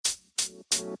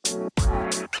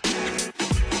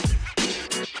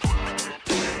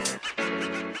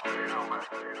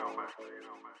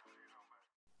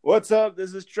What's up?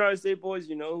 This is Tri-State Boys.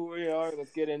 You know who we are.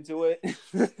 Let's get into it.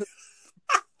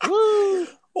 Woo!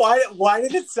 Why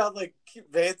did it sound like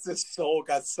Vance's soul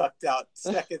got sucked out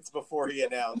seconds before he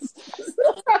announced?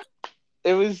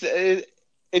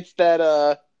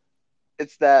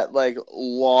 It's that like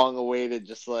long awaited,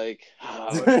 just like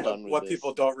we're done with What this.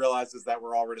 people don't realize is that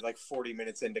we're already like 40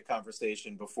 minutes into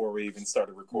conversation before we even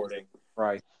started recording.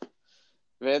 Right.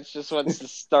 Vance just wants to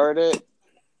start it,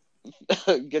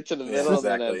 get to the middle, and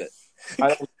then end it. I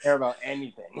don't care about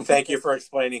anything. Thank you for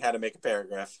explaining how to make a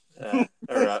paragraph or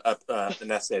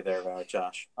an essay there,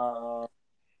 Josh. No,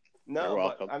 You're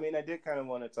welcome. but, I mean, I did kind of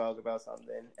want to talk about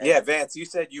something. Yeah, Vance, you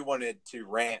said you wanted to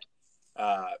rant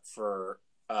for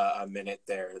a minute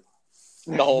there.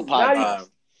 The whole podcast.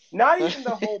 Not even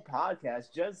the whole podcast.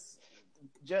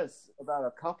 Just about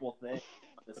a couple things.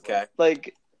 Okay.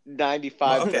 Like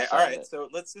 95%. Okay, all right. So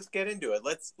let's just get into it.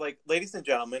 Let's, like, ladies and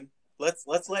gentlemen, let's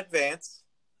let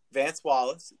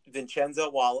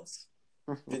Vincenzo Walla.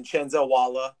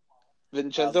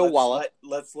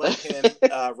 Let's let him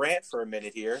rant for a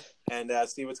minute here and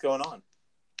see what's going on.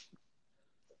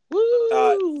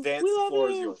 Woo! Vance, the floor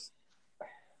is yours.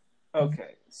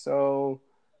 Okay, so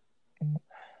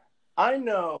I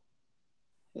know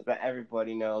that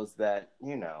everybody knows that,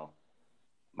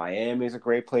 Miami is a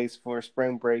great place for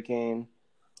spring breaking.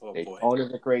 Oh, boy. Daytona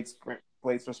is a great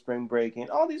place for spring breaking.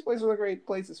 All these places are great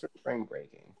places for spring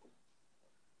breaking.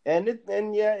 And it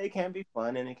can be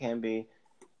fun and it can be,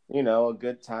 a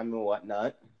good time and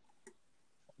whatnot.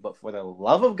 But for the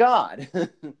love of God,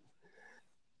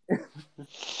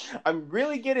 I'm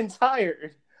really getting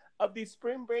tired of these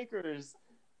spring breakers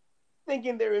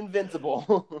thinking they're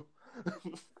invincible.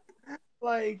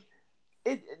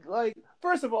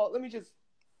 First of all, let me just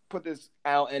put this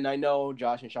out, and I know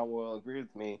Josh and Sean will agree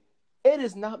with me. It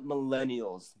is not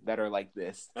millennials that are like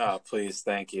this. Oh, please,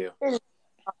 thank you. It is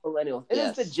not millennials. It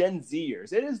is the Gen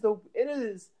Zers. It is the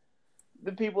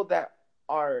people that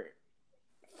are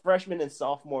freshmen and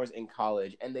sophomores in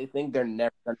college, and they think they're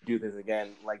never going to do this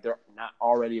again. Like, they're not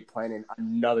already planning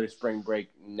another spring break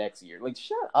next year. Like,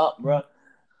 shut up, bro.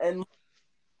 And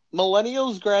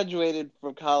millennials graduated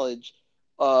from college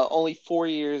only 4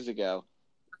 years ago.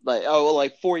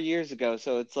 Like 4 years ago.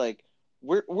 So it's like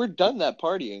we're done that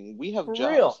partying. We have for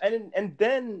jobs. real. And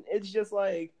then it's just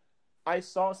like I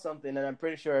saw something, and I'm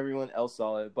pretty sure everyone else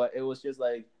saw it, but it was just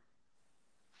like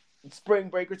spring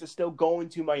breakers are still going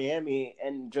to Miami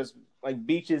and just like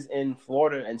beaches in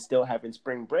Florida and still having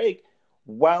spring break,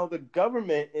 while the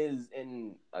government is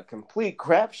in a complete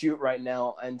crapshoot right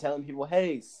now and telling people,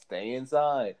 hey, stay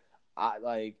inside.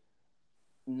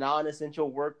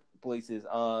 Non-essential workplaces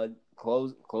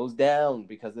close down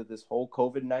because of this whole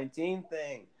COVID-19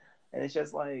 thing. And it's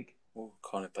just like, we'll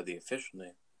call it by the official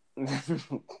name.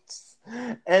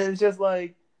 And it's just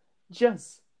like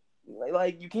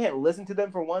you can't listen to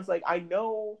them for once. Like, I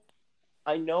know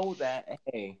that,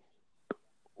 hey,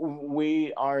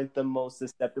 we aren't the most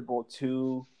susceptible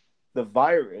to the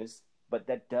virus, but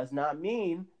that does not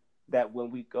mean that when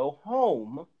we go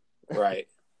home, right?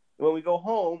 We're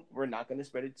not going to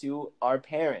spread it to our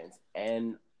parents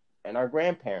and our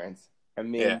grandparents. I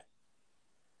mean,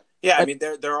 yeah. I mean,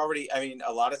 they're already. I mean,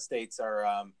 a lot of states are.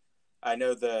 I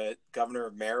know the governor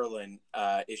of Maryland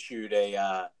issued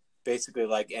a basically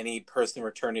like any person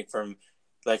returning from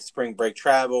like spring break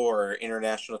travel or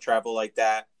international travel like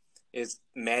that is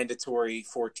mandatory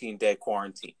 14-day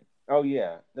quarantine. Oh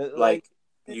yeah,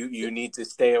 you need to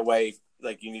stay away.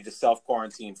 Like, you need to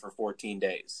self-quarantine for 14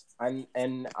 days.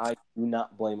 And I do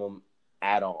not blame them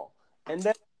at all. And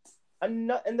then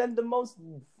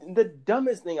the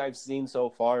dumbest thing I've seen so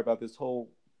far about this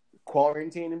whole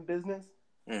quarantining business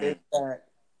is that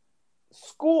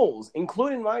schools,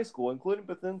 including my school, including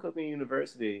Bethune-Cookman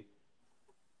University,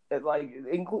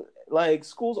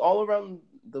 schools all around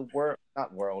the world,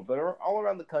 not world, but all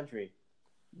around the country,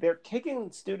 they're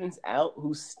kicking students out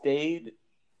who stayed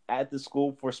at the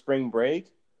school for spring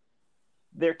break.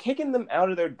 They're kicking them out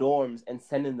of their dorms and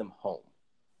sending them home.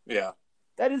 Yeah.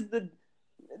 That is the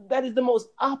most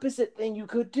opposite thing you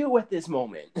could do at this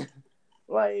moment.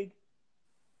 like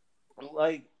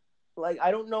I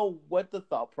don't know what the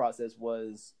thought process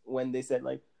was when they said,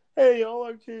 like, hey, all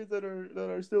our kids that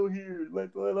are still here,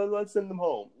 let's send them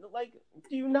home. Like,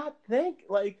 do you not think,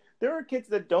 like, there are kids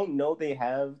that don't know they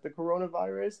have the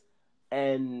coronavirus,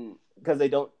 and because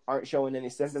they aren't showing any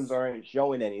symptoms or aren't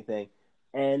showing anything,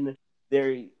 and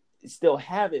they still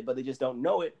have it, but they just don't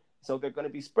know it. So they're going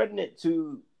to be spreading it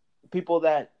to people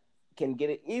that can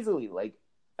get it easily. Like,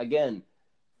 again,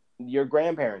 your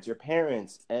grandparents, your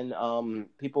parents, and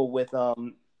people with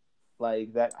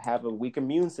like that have a weak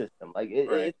immune system. Like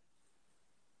Right.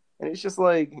 and it's just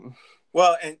like,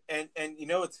 Well, and you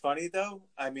know, it's funny though.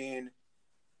 I mean,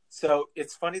 so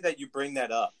it's funny that you bring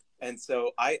that up. And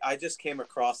so I just came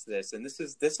across this, and this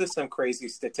is some crazy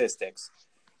statistics.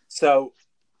 So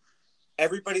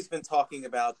everybody's been talking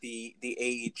about the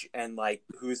age and like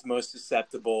who's most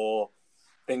susceptible,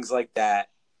 things like that.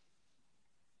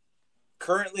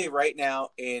 Currently, right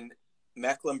now in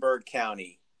Mecklenburg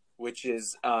County, which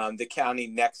is the county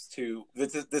next to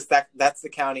that's the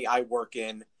county I work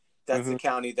in. That's the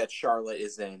county that Charlotte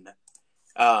is in.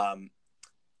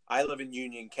 I live in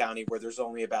Union County, where there's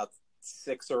only about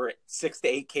 6 to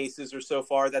 8 cases or so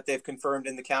far that they've confirmed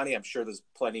in the county. I'm sure there's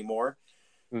plenty more.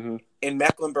 In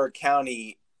Mecklenburg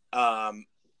County, I'm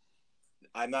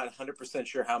not 100%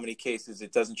 sure how many cases.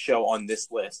 It doesn't show on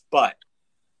this list, but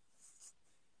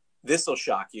this will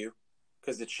shock you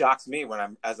because it shocks me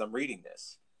as I'm reading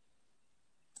this.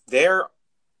 The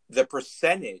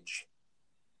percentage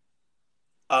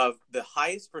of the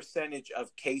highest percentage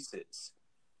of cases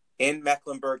in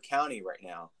Mecklenburg County right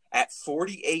now at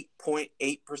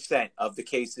 48.8% of the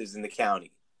cases in the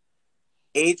county.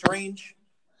 Age range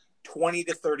 20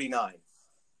 to 39.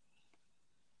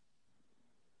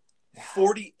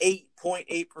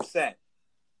 48.8%.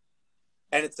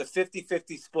 And it's a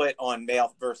 50-50 split on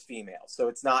male versus female. So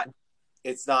it's not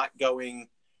going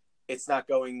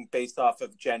based off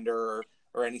of gender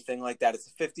or anything like that. It's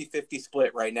a 50-50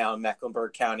 split right now in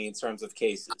Mecklenburg County in terms of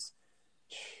cases.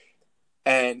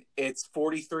 And it's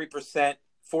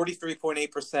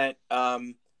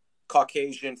 43.8%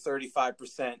 Caucasian,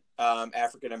 35%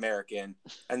 African American,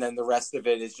 and then the rest of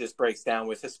it just breaks down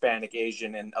with Hispanic,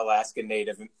 Asian, and Alaskan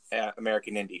Native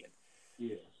American Indian.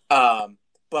 Yeah.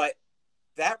 But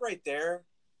that right there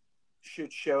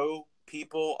should show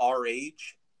people our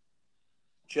age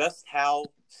just how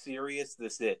serious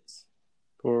this is.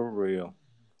 For real.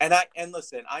 And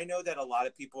listen, I know that a lot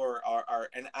of people are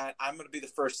and I'm going to be the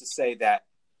first to say that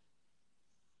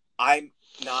I'm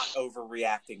not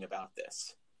overreacting about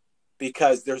this,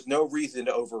 because there's no reason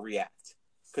to overreact.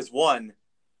 Because one,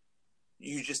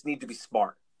 you just need to be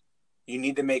smart. You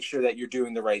need to make sure that you're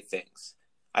doing the right things.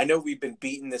 I know we've been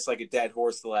beating this like a dead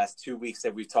horse the last 2 weeks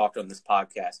that we've talked on this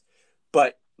podcast,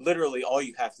 but literally all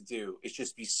you have to do is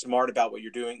just be smart about what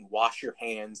you're doing. Wash your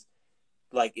hands.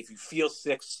 Like, if you feel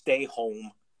sick, stay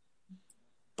home.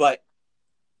 But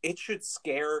it should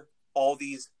scare all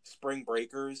these spring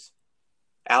breakers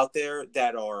out there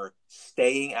that are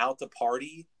staying out to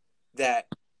party that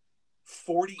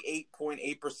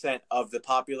 48.8% of the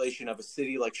population of a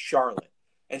city like Charlotte,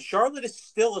 and Charlotte is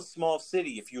still a small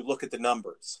city if you look at the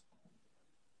numbers.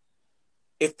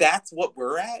 If that's what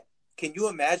we're at, can you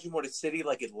imagine what a city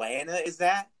like Atlanta is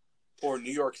at, or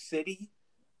New York City,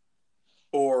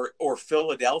 or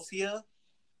Philadelphia?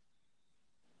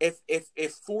 If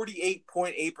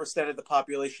 48.8% of the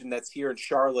population that's here in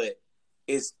Charlotte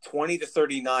is 20 to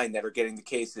 39 that are getting the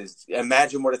cases,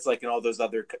 imagine what it's like in all those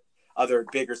other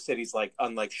bigger cities, like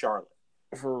unlike Charlotte.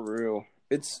 For real.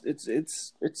 It's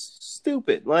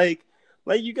stupid. Like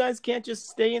you guys can't just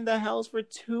stay in the house for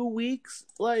 2 weeks.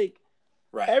 Like,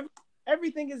 right.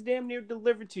 Everything is damn near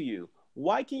delivered to you.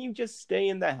 Why can't you just stay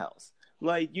in the house?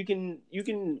 Like, you can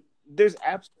there's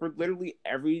apps for literally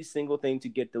every single thing to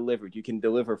get delivered. You can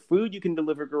deliver food, you can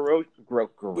deliver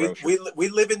groceries. We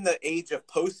live in the age of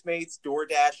Postmates,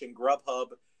 DoorDash, and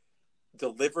Grubhub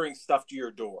delivering stuff to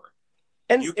your door.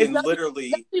 And you can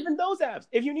literally not even those apps.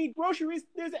 If you need groceries,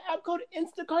 there's an app called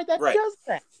Instacart that does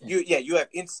that. You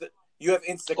have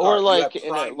Instacart, or like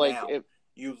you have Prime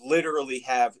you literally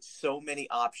have so many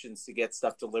options to get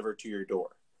stuff delivered to your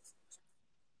door.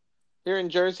 Here in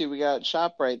Jersey, we got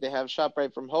ShopRite. They have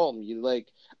ShopRite from home.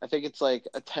 I think it's like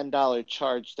a $10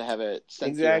 charge to have it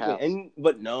sent to your house.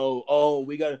 But no,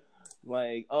 we gotta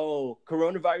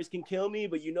coronavirus can kill me,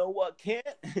 but you know what can't?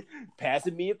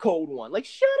 Passing me a cold one. Like,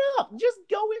 shut up. Just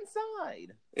go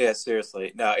inside. Yeah,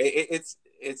 seriously. No,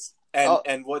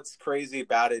 and what's crazy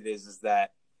about it is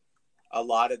that a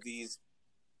lot of these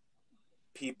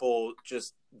people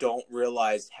just don't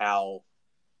realize how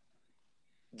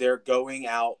they're going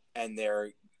out and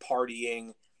they're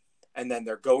partying, and then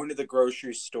they're going to the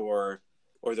grocery store,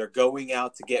 or they're going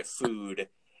out to get food,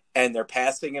 and they're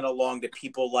passing it along to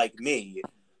people like me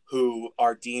who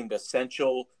are deemed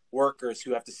essential workers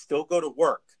who have to still go to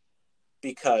work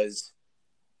because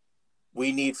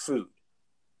we need food.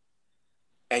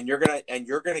 And you're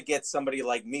gonna get somebody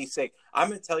like me sick. I'm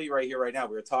gonna tell you right here, right now.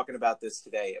 We were talking about this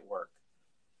today at work.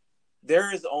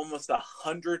 There is almost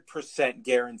 100%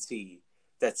 guarantee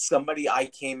that somebody I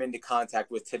came into contact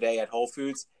with today at Whole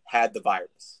Foods had the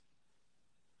virus.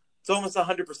 It's almost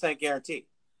 100% guaranteed.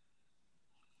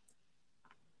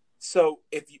 So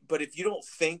if you don't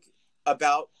think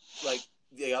about like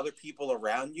the other people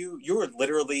around you, you are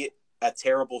literally a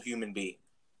terrible human being.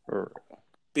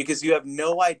 Because you have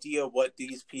no idea what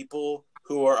these people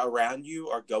who are around you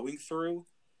are going through.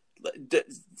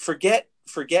 Forget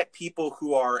people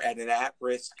who are at an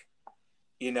at-risk,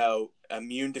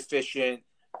 immune deficient,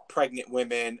 pregnant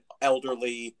women,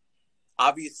 elderly.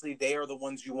 Obviously, they are the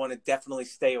ones you want to definitely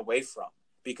stay away from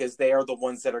because they are the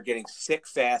ones that are getting sick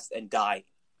fast and dying.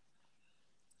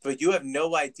 But you have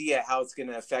no idea how it's going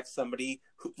to affect somebody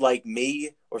like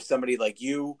me or somebody like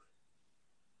you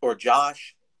or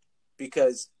Josh,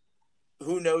 because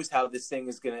who knows how this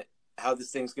thing's going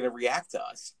to react to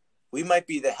us. We might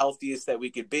be the healthiest that we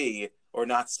could be or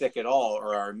not sick at all,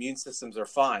 or our immune systems are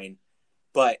fine.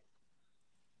 But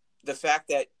the fact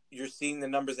that you're seeing the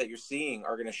numbers that you're seeing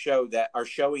are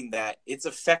showing that it's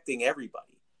affecting everybody.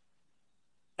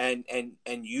 And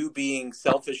you being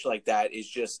selfish like that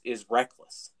is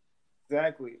reckless.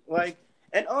 Exactly. Like,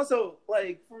 and also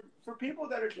like for people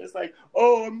that are just like,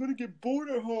 oh, I'm gonna get bored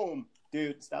at home,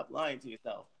 dude. Stop lying to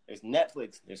yourself. There's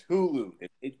Netflix, there's Hulu,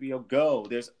 there's HBO Go,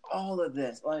 there's all of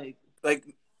this. Like,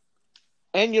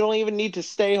 and you don't even need to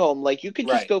stay home. Like, you could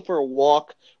just right. go for a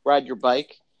walk, ride your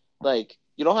bike. Like,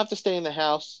 you don't have to stay in the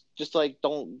house. Just like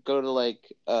don't go to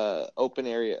like open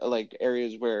area, like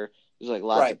areas where there's like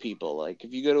lots right. of people. Like,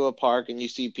 if you go to a park and you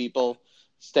see people,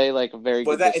 stay like a very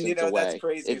good distance away. That's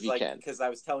crazy. If you can. Because I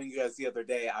was telling you guys the other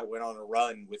day, I went on a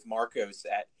run with Marcos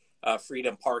at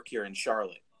Freedom Park here in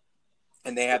Charlotte,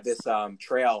 and they have this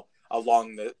trail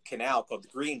along the canal called the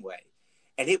Greenway,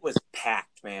 and it was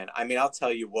packed, man. I mean, I'll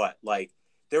tell you what, like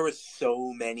there was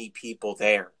so many people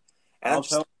there, and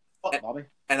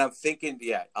I'm thinking,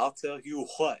 yeah, I'll tell you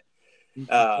what.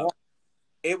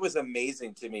 It was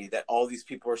amazing to me that all these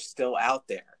people are still out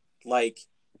there. Like,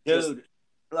 dude,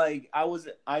 like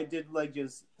I did like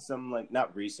just some like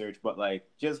not research, but like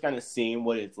just kind of seeing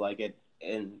what it's like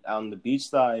on the beach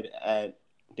side at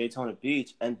Daytona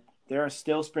Beach, and there are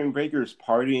still spring breakers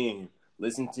partying,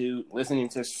 listening to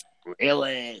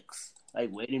Skrillex,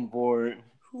 like waiting for.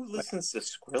 Who listens to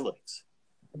Skrillex?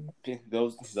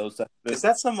 Those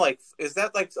is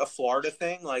that like a Florida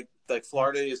thing? Like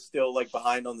Florida is still like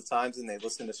behind on the times and they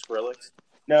listen to Skrillex?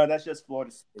 No, that's just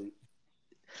Florida State.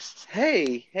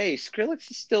 Hey, Skrillex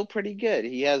is still pretty good.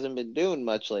 He hasn't been doing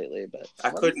much lately, but I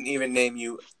couldn't even name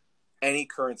you any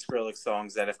current Skrillex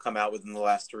songs that have come out within the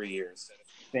last 3 years.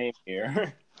 Same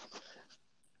here.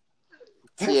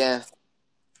 Yeah.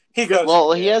 He goes.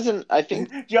 Well, he hasn't. I think.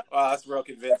 Oh, that's real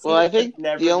convincing. Well, I think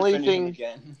the only thing.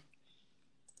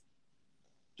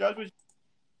 Judge was.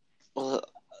 Well,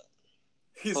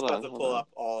 he's about to pull up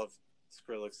all of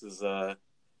Skrillex's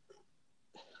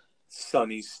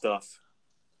sunny stuff.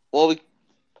 Well,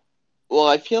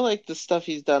 I feel like the stuff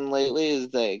he's done lately is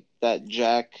that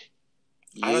Jack.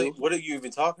 What are you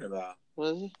even talking about?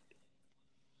 What is it?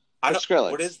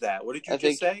 Skrillex. What is that? What did you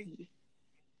just say?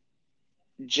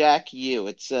 Jack U.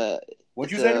 It's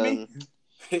What'd you say to me?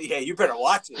 Yeah, you better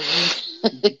watch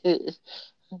it.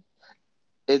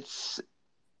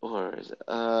 Where is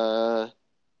it?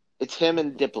 It's him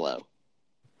and Diplo.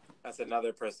 That's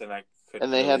another person I couldn't.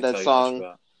 And they had that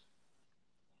song.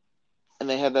 And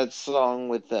they had that song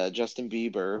with Justin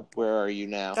Bieber. Where Are You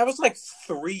Now? That was like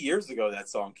 3 years ago. That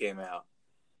song came out.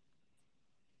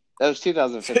 That was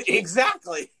 2015.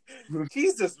 Exactly.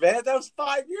 Jesus, man, that was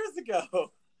 5 years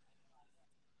ago.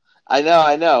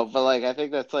 I know, but like I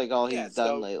think that's like all he's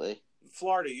done lately.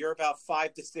 Florida, you're about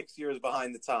 5 to 6 years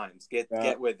behind the times.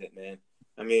 Get with it, man.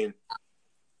 I mean,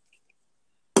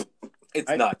 it's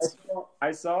nuts.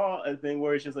 I saw a thing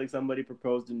where it's just like somebody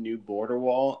proposed a new border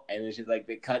wall, and it's just like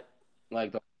they cut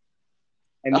like the.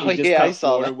 And I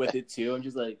saw Florida with it too. I'm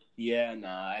just like, yeah,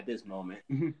 nah, at this moment.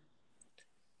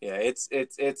 Yeah, it's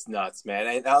nuts, man.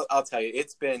 And I'll tell you,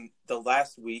 it's been this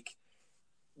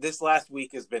last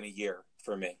week has been a year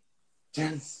for me.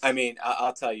 I mean,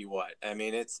 I'll tell you what. I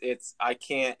mean, it's I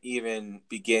can't even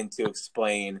begin to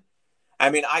explain. I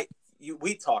mean,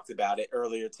 we talked about it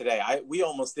earlier today. We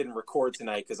almost didn't record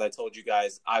tonight because I told you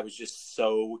guys I was just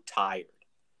so tired.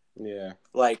 Yeah.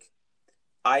 Like,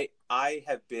 I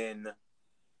have been,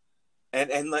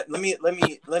 and let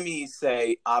me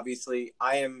say, obviously,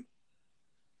 I am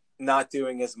not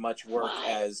doing as much work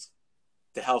as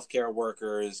the healthcare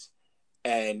workers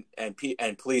and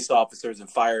police officers and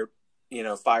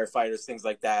firefighters, things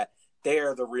like that. They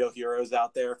are the real heroes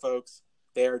out there, folks.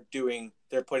 They're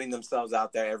putting themselves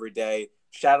out there every day.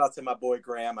 Shout out to my boy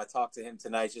Graham. I talked to him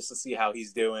tonight just to see how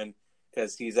he's doing.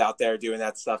 because he's out there doing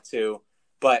that stuff too.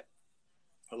 But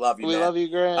I love you, We man. love you,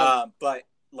 Grant. But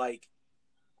like,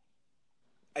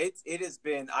 it has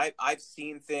been. I've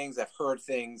seen things, I've heard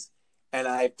things, and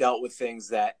I've dealt with things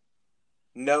that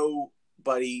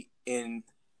nobody in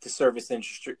the service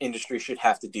industry should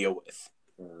have to deal with.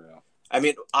 For real. I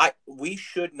mean, we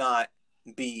should not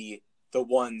be the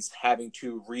ones having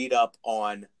to read up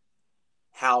on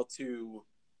how to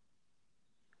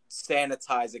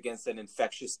sanitize against an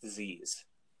infectious disease.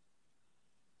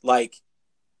 Like,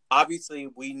 obviously,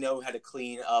 we know how to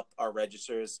clean up our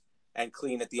registers and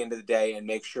clean at the end of the day and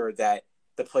make sure that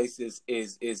the place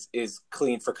is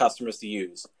clean for customers to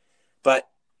use. But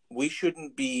we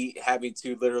shouldn't be having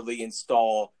to literally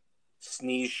install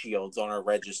sneeze shields on our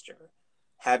register,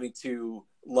 having to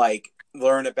like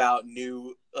learn about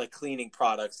new like cleaning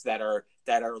products that are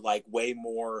like way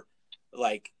more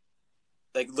like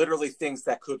literally things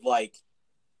that could, like,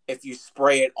 if you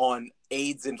spray it on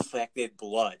AIDS infected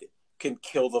blood, can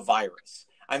kill the virus.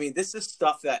 I mean, this is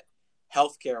stuff that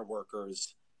healthcare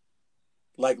workers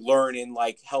like learn in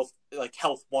like health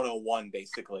 101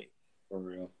 basically. For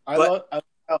real. I love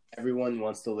how everyone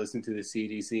wants to listen to the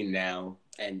CDC now.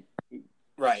 And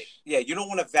right. Yeah, you don't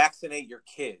want to vaccinate your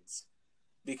kids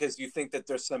because you think that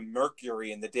there's some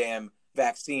mercury in the damn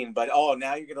vaccine, but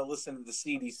now you're going to listen to the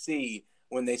CDC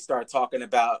when they start talking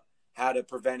about how to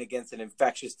prevent against an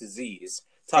infectious disease.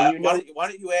 Why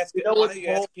don't you ask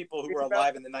people who were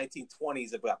alive in the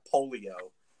 1920s about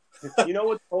polio? You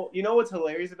know what's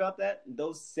hilarious about that?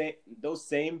 Those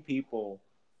same people,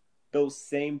 those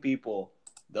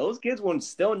kids will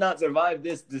still not survive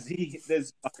this disease,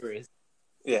 this virus.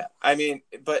 Yeah, I mean,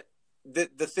 but the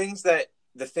things that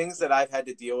I've had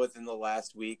to deal with in the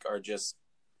last week are just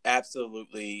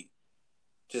absolutely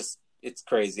just, it's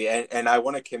crazy. And I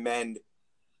want to commend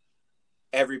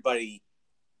everybody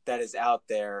that is out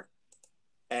there.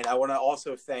 And I want to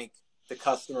also thank the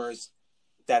customers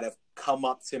that have come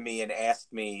up to me and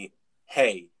asked me,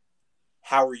 hey,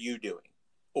 how are you doing?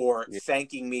 Or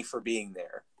thanking me for being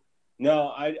there.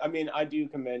 No, I mean, I do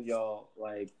commend y'all,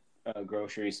 like,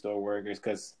 grocery store workers,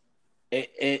 because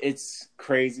it's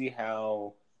crazy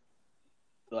how,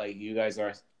 like,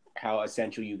 how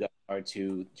essential you guys are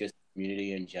to just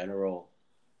community in general.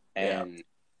 And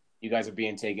you guys are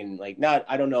being taken, like,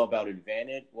 I don't know about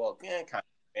advantage. Well, kind of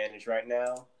advantage right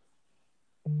now.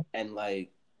 And, like,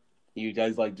 you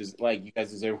guys, you guys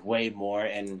deserve way more.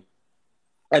 And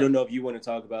I don't know if you want to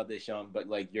talk about this, Sean, but,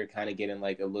 like, you're kind of getting,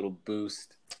 like, a little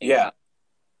boost.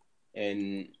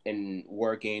 In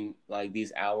working, like,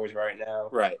 these hours right now.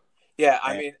 Right. Yeah,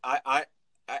 I mean, I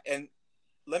and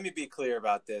let me be clear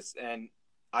about this. And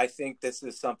I think this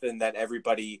is something that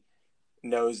everybody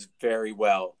knows very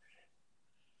well.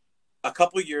 A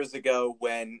couple years ago,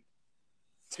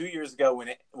 2 years ago,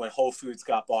 when Whole Foods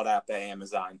got bought out by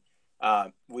Amazon,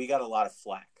 we got a lot of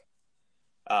flack.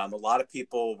 A lot of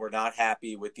people were not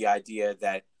happy with the idea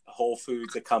that Whole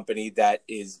Foods, a company that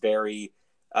is very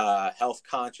health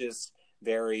conscious,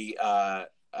 very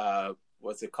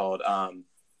what's it called?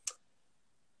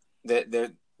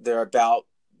 They're about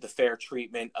the fair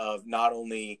treatment of not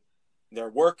only their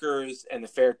workers and the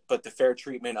fair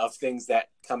treatment of things that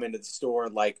come into the store,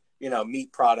 like,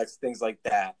 meat products, things like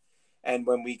that. And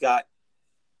when we got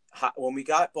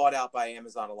bought out by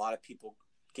Amazon, a lot of people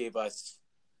gave us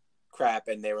crap,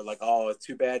 and they were like, "Oh, it's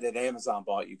too bad that Amazon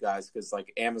bought you guys, because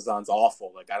like Amazon's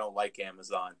awful. Like, I don't like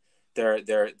Amazon.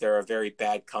 They're a very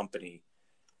bad company."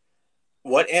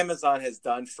 What Amazon has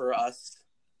done for us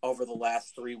over the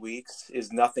last 3 weeks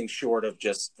is nothing short of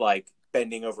just like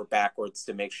bending over backwards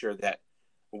to make sure that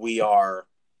we are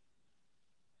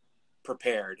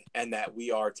prepared and that we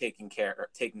are taken care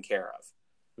of.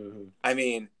 Mm-hmm. I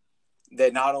mean,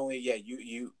 that not only,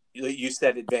 you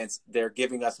said advanced, they're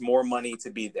giving us more money to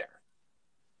be there.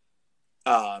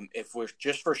 If we're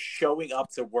just for showing up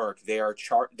to work, they are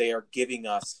giving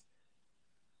us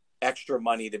extra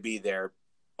money to be there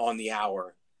on the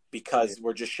hour because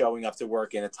we're just showing up to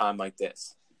work in a time like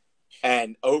this.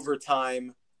 And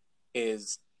overtime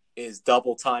is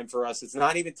double time for us. It's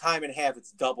not even time and a half,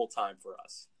 it's double time for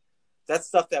us. That's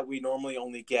stuff that we normally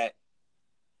only get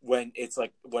when it's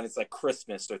like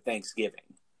Christmas or Thanksgiving.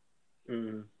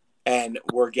 Mm-hmm. And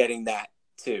we're getting that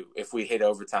too if we hit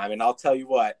overtime. And I'll tell you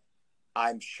what,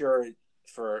 I'm sure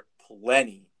for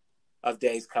plenty of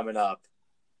days coming up,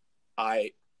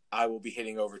 I will be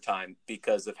hitting overtime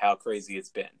because of how crazy it's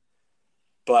been.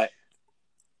 But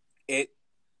it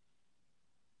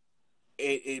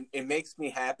makes me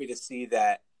happy to see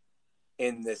that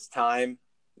in this time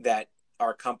that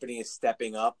our company is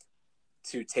stepping up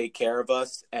to take care of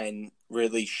us and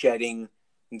really shedding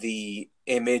the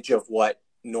image of what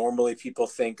normally people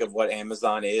think of what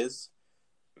Amazon is.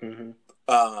 Mm-hmm.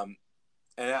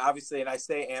 And obviously, and I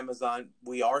say Amazon,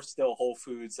 we are still Whole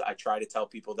Foods. I try to tell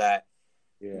people that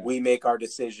we make our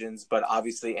decisions, but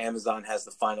obviously Amazon has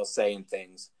the final say in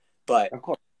things. But of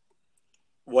course,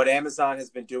 what Amazon has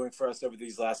been doing for us over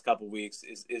these last couple of weeks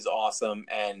is awesome.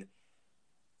 And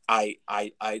I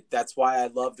that's why I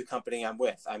love the company I'm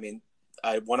with. I mean,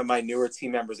 one of my newer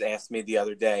team members asked me the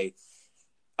other day,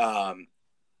 do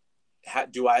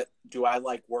I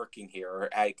like working here, or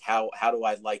how do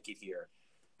I like it here?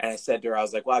 And I said to her, I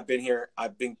was like, well, I've been here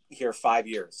 5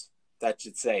 years. That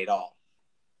should say it all.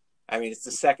 I mean, it's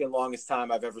the second longest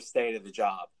time I've ever stayed at the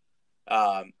job.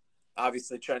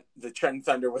 Obviously, the Trenton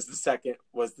Thunder was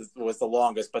the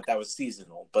longest, but that was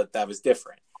seasonal. But that was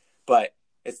different. But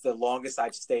it's the longest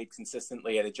I've stayed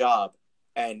consistently at a job,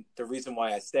 and the reason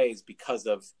why I stay is because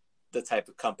of the type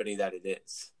of company that it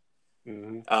is.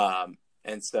 Mm-hmm.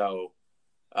 And so,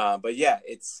 but yeah,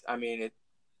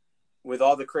 with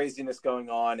all the craziness going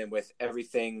on and with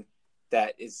everything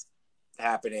that is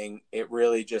happening, it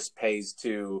really just pays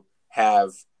to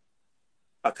have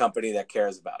a company that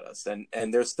cares about us. And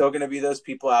there's still going to be those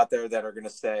people out there that are going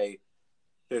to say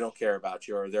they don't care about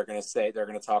you, or they're going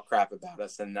to talk crap about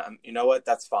us. And you know what?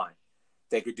 That's fine.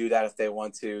 They could do that if they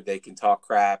want to. They can talk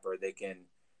crap, or they can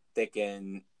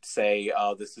say,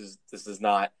 oh, this is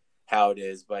not how it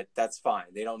is, but that's fine.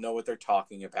 They don't know what they're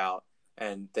talking about,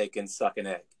 and they can suck an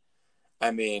egg.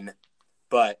 I mean,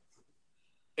 but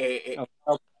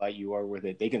like you are with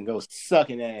it, they can go suck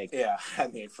an egg. Yeah, I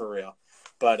mean, for real.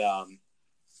 But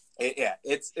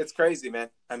it's crazy, man.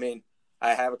 I mean,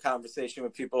 I have a conversation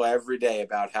with people every day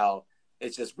about how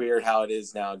it's just weird how it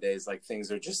is nowadays. Like,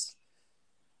 things are just,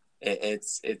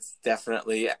 it's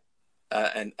definitely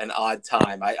an odd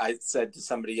time. I said to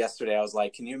somebody yesterday, I was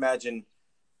like, can you imagine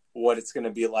what it's going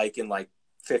to be like in like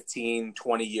 15,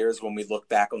 20 years when we look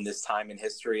back on this time in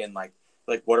history, and like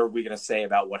what are we going to say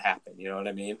about what happened? You know what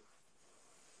I mean?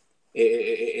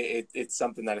 It's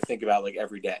something that I think about like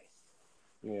every day.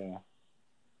 Yeah.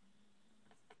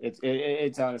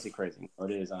 It's honestly crazy.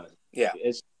 It is honestly. Yeah.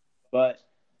 But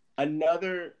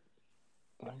another.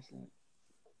 What is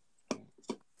that?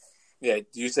 Yeah,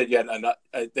 you said you had another.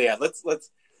 Yeah, let's.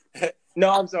 No,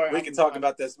 I'm sorry. We can talk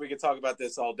about this. We can talk about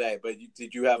this all day. But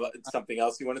did you have something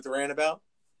else you wanted to rant about?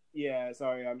 Yeah,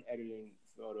 sorry, I'm editing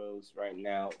photos right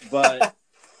now. But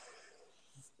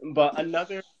but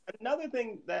another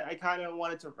thing that I kind of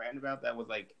wanted to rant about that was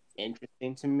like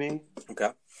interesting to me.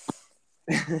 Okay.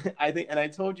 I think, and I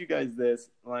told you guys this,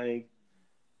 like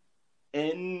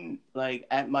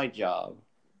at my job,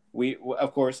 we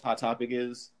of course Hot Topic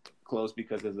is closed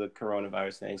because of the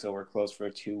coronavirus thing, so we're closed for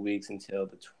 2 weeks until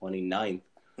the 29th.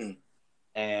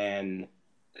 And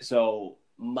so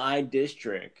my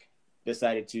district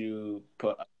decided to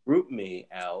put a group me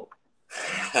out.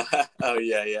 Oh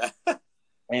yeah.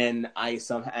 And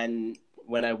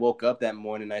when I woke up that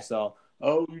morning, I saw,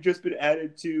 oh, you've just been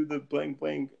added to the blank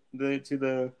to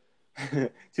the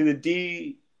to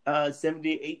the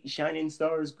D78 Shining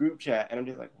Stars group chat, and I'm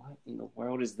just like, what in the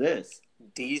world is this?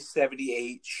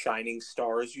 D78 Shining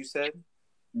Stars, you said?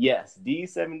 Yes,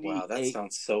 D78. Wow, that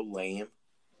sounds so lame.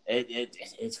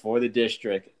 It's for the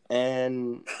district,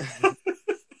 and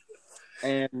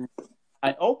and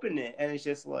I open it, and it's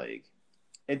just like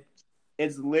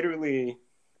it's literally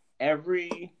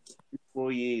every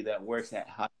employee that works at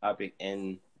Hot Topic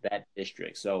in that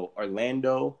district. So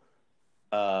Orlando,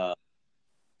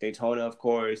 Daytona, of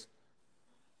course,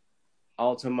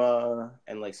 Altima,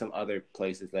 and like some other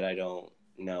places that I don't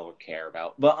know or care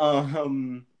about. But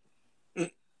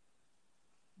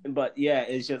yeah,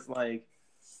 it's just like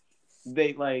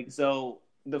so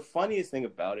the funniest thing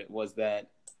about it was that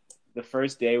the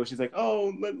first day was just like,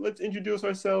 oh, let's introduce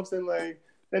ourselves and like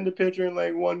send a picture and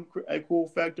like a cool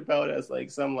fact about us,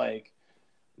 like some like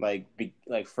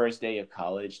first day of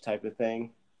college type of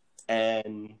thing.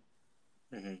 And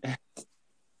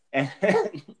and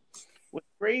what's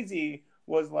crazy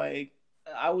was like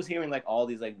I was hearing like all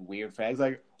these like weird facts,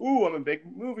 like, ooh, I'm a big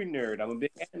movie nerd, I'm a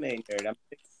big anime nerd, I'm a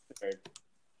big nerd.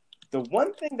 The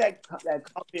one thing that caught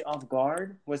me off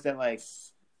guard was that like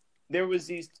there was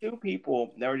these two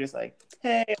people that were just like,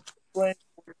 hey, I'm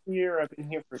here. I've been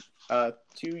here for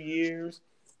 2 years,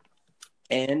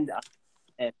 and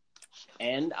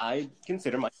I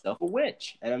consider myself a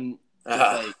witch, and I'm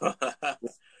just like,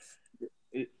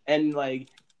 and like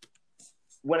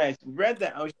when I read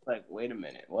that, I was just like, wait a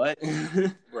minute, what?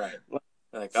 Right.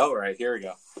 Like, all right, here we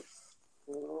go.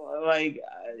 Like,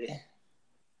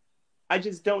 I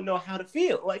just don't know how to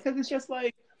feel, like, because it's just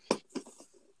like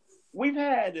we've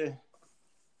had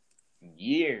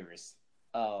years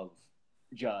of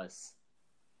just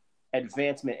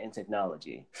advancement in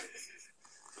technology.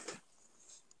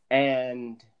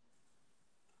 And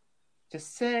to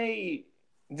say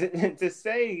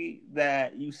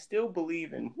that you still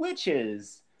believe in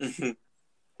witches in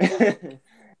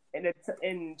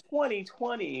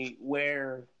 2020,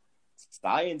 where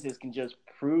scientists can just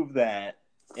prove that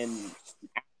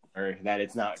or that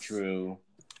it's not true,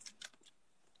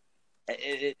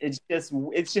 it's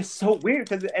just so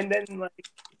weird. And then like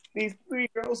these three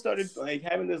girls started like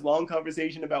having this long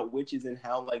conversation about witches and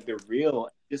how like they're real.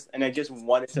 And I just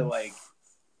wanted to like.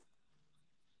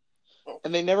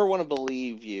 And they never want to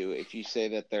believe you if you say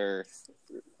that they're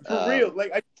for real.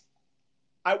 Like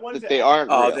I wanted that to. They aren't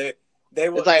real. They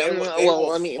will. It's like, they will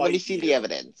let me see the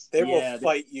evidence. They will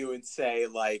fight you and say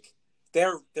like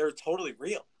they're totally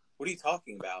real. What are you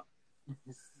talking about?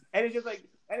 And it's just like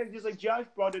Josh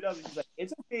brought it up. It's like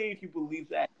it's okay if you believe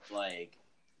that like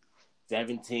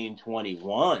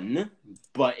 1721,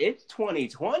 but it's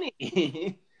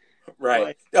 2020. Right.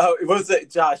 Like, oh, it was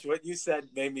Josh. What you said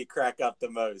made me crack up the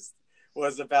most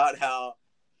was about how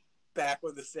back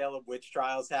when the Salem witch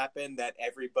trials happened, that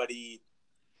everybody,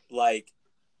 like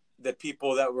the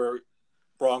people that were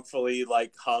wrongfully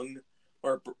like hung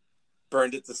or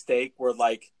burned at the stake, were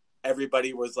like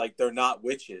everybody was like they're not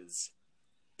witches,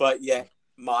 but yet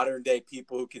modern day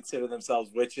people who consider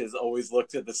themselves witches always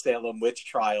looked at the Salem witch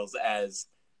trials as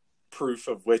proof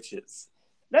of witches.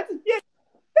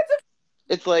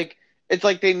 It's like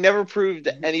they never proved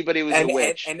anybody was a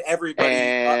witch, and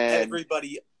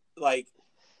everybody like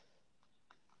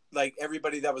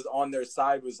everybody that was on their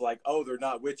side was like, oh, they're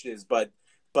not witches, but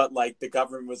like the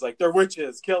government was like, they're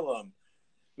witches, kill them.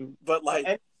 But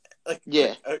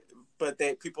but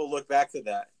people look back to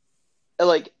that.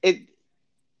 Like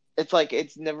it's like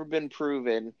it's never been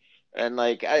proven, and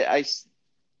like I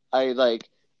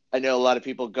know a lot of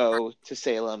people go to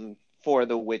Salem for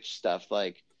the witch stuff,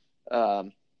 like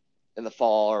in the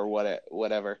fall or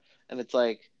whatever, and it's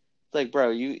like bro,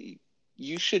 you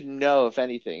should know, if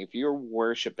anything, if you're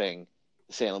worshiping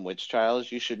the Salem witch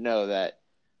trials, you should know that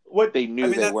they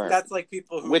knew they weren't. That's like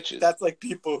people who witches. That's like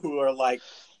people who are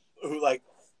who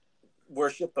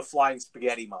worship the flying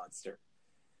spaghetti monster.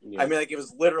 Yeah. I mean, like it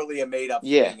was literally a made up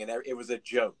thing, and it was a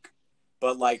joke,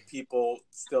 but like people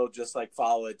still just like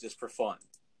follow it just for fun.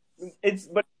 It's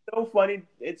so funny.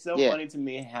 It's so funny to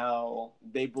me how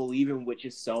they believe in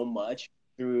witches so much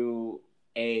through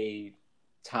a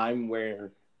time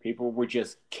where people were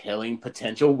just killing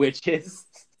potential witches.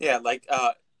 Yeah, like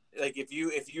if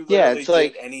you literally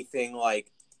did anything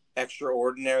like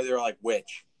extraordinary, they're like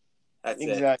witch. That's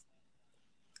it.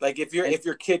 Like if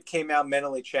your kid came out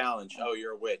mentally challenged, oh,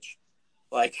 you're a witch.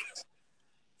 Like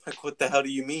what the hell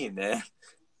do you mean, man?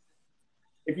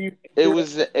 It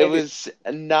was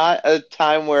not a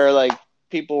time where like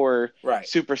people were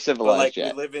super civilized. But like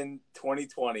yet. we live in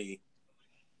 2020,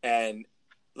 and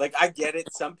like I get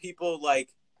it. Some people like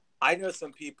I know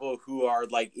some people who are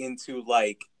like into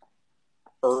like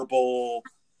herbal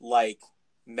like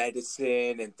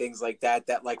medicine and things like that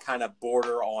like kind of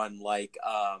border on like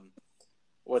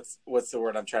what's the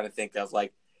word I'm trying to think of,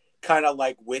 like kind of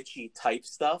like witchy type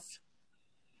stuff.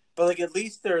 But like at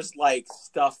least there's like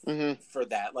stuff for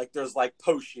that. Like there's like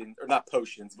not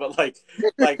potions, but like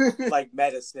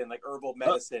medicine, like herbal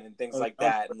medicine and things like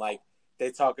that. And like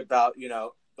they talk about,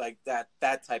 like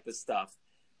that type of stuff.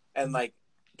 And like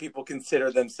people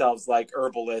consider themselves like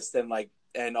herbalists and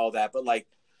all that, but like,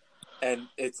 and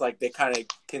it's like they kind of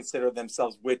consider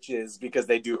themselves witches because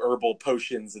they do herbal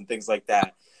potions and things like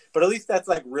that. But at least that's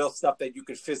like real stuff that you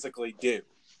could physically do.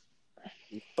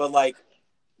 But like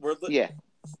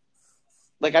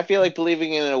like I feel like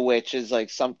believing in a witch is like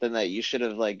something that you should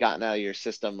have like gotten out of your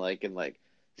system like in like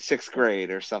 6th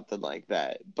grade or something like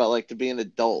that. But like to be an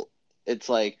adult, it's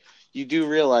like you do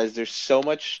realize there's so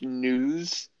much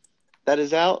news that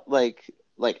is out, like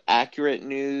accurate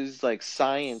news, like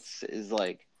science is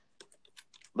like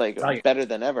better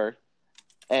than ever.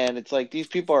 And it's like these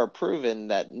people are proven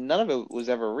that none of it was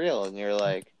ever real, and you're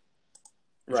like,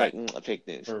 it's like fake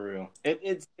news. For real.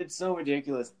 It's so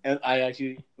ridiculous. And I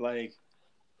actually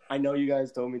I know you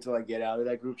guys told me to like get out of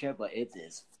that group chat, but it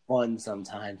is fun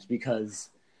sometimes because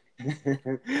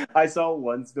I saw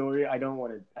one story. No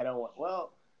one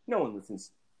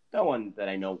listens. No one that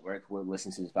I know will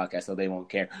listen to this podcast, so they won't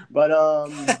care. But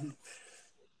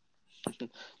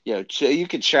yo, you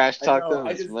can trash talk them.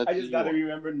 I just gotta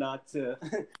remember not to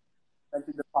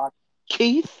mention the podcast.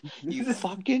 Keith, you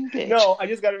fucking bitch. No, I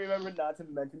just gotta remember not to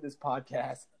mention this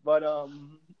podcast. But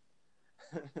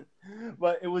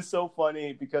but it was so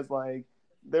funny because like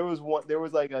there was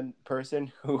like a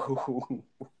person who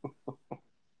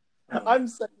Oh. I'm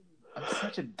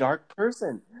such a dark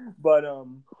person, but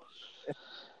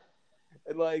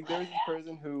like there was this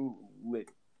person who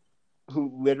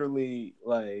literally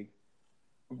like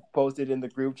posted in the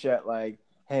group chat like,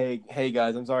 hey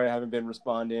guys, I'm sorry I haven't been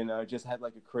responding. I just had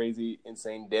like a crazy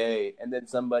insane day, and then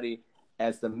somebody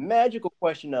asked the magical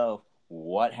question of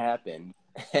what happened.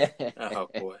 Oh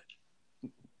boy.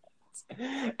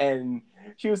 And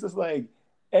she was just like,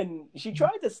 and she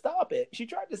tried to stop it. She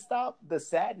tried to stop the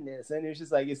sadness, and it's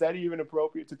just like, is that even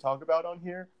appropriate to talk about on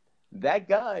here? That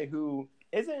guy who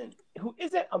isn't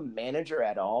a manager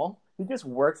at all. He just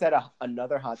works at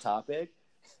another Hot Topic.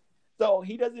 So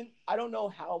he doesn't. I don't know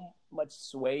how much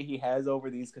sway he has over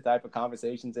these type of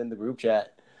conversations in the group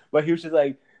chat, but he was just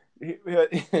like, he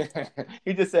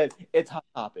just said it's Hot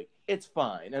Topic. It's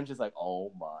fine. I'm just like,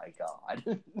 oh my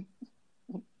god.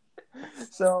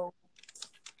 So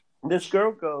this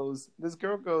girl goes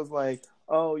like,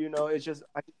 oh, it's just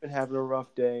I've been having a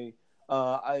rough day.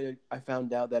 I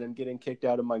found out that I'm getting kicked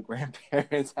out of my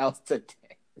grandparents' house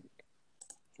today.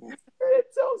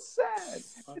 It's so sad.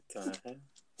 What the heck?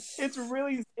 It's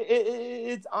really,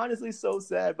 it's honestly so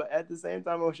sad, but at the same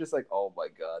time, I was just like, oh my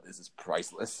god, this is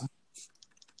priceless.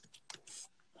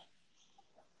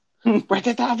 Write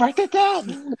it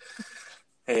down.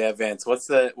 Hey, Vance, what's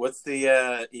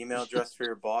the email address for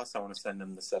your boss? I want to send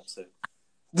him this episode.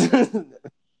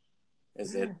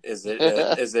 Is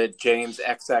it James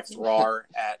XXRAR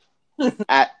at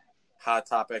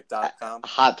hottopic.com?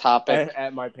 Hot Topic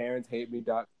at my parents hate me.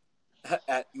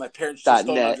 At my parents just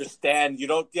don't .net. understand. You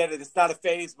don't get it. It's not a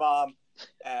phase, Mom.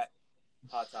 At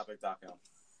hottopic.com.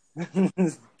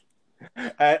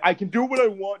 I can do what I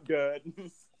want, Dad.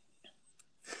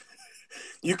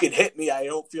 You can hit me. I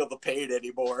don't feel the pain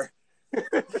anymore.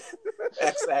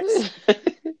 XX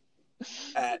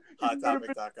at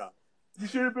hottopic.com. You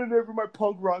should have been there for my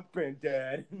punk rock band,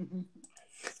 Dad.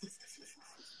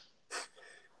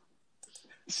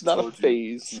 It's not a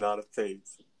phase. It's not a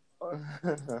phase.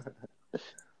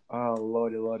 Oh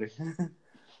lordy.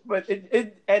 But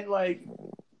it and like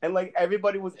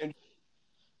everybody was in.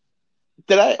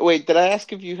 Did I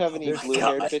ask if you have any There's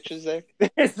blue-haired bitches there?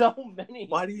 There's so many.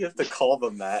 Why do you have to call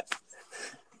them that?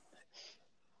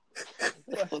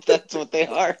 That's what they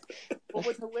are. But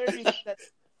what's hilarious is that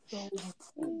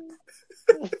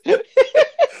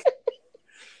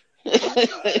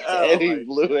Any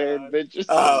blue-haired bitches?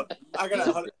 I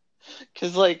got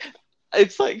Because, like,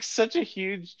 it's, like, such a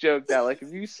huge joke now. Like,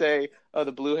 if you say, oh,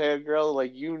 the blue-haired girl,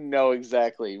 like, you know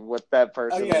exactly what that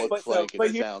person looks like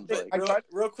and sounds like.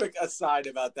 Real quick aside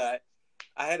about that.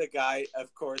 I had a guy,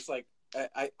 of course, like,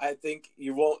 I think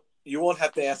you won't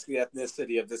have to ask the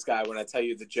ethnicity of this guy when I tell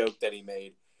you the joke that he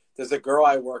made. There's a girl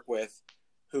I work with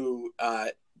who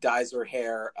dyes her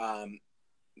hair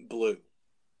blue.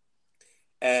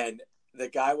 And the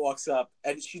guy walks up,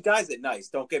 and she dyes it nice.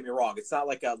 Don't get me wrong; it's not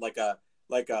like a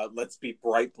let's be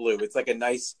bright blue. It's like a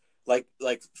nice like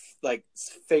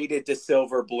faded to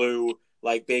silver blue,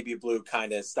 like baby blue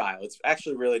kind of style. It's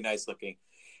actually really nice looking.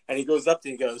 And he goes up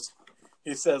to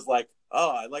he says like, "Oh,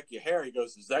 I like your hair." He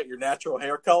goes, "Is that your natural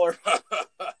hair color?"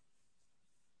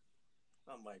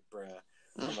 I'm like, bruh.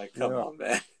 I'm like, come on,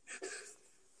 man.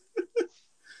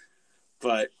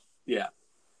 But yeah,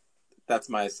 that's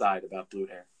my aside about blue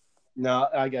hair. No,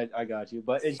 I got you.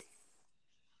 But it's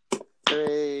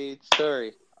Great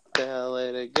story. Tell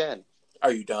it again.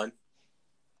 Are you done?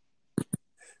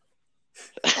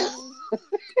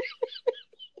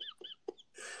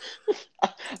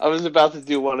 I was about to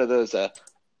do one of those, but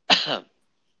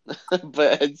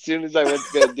as soon as I went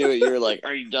to go do it, you were like,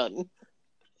 "Are you done?"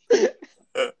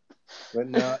 But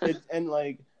no, and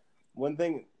like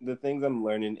the things I'm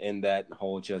learning in that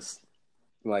whole just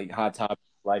like Hot Topic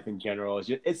life in general is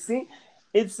just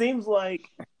it seems like.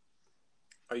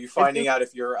 Are you finding out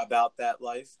if you're about that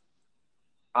life?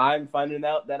 I'm finding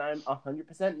out that I'm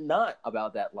 100% not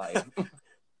about that life.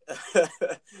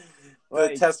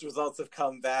 The test results have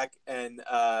come back, and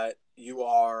you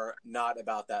are not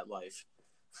about that life.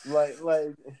 Like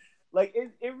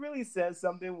it really says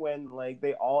something when like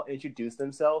they all introduce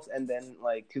themselves, and then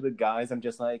like to the guys, I'm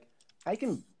just like, I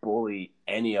can bully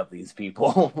any of these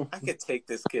people. I could take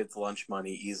this kid's lunch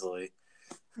money easily.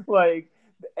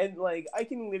 And I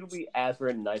can literally ask for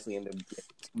it nicely, and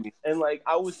like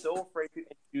I was so afraid to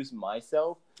introduce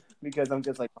myself because I'm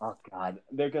just like, oh god,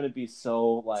 they're gonna be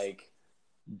so like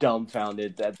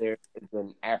dumbfounded that there is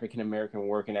an African American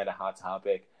working at a Hot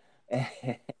Topic,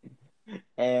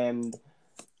 and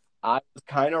I was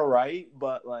kind of right,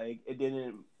 but like it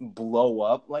didn't blow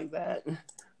up like that.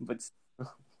 But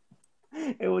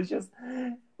It was just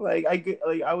like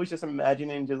I was just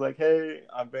imagining just like, hey,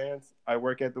 I'm Vance. I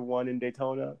work at the one in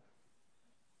Daytona.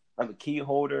 I'm a key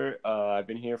holder. I've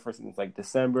been here for since like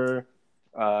December.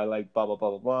 Like blah blah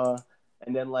blah blah blah.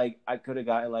 And then like I could have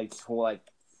gotten like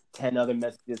 10 other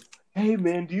messages. Hey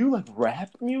man, do you like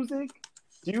rap music?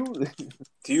 Do you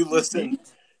Do you listen?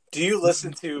 Do you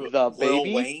listen to The Lil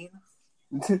Baby?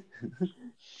 Wayne?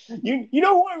 you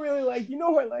know who I really like? You know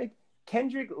who I like?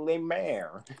 Kendrick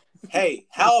Lamar. Hey,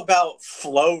 how about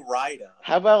Flo Rida?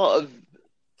 How about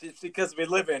Just because we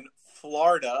live in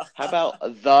Florida.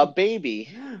 The Baby?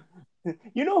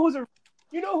 You know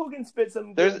who can spit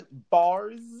some There's- good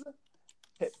bars?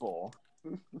 Pitbull.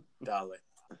 Darling.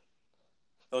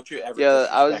 Don't you ever Yeah,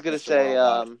 I was disrespect gonna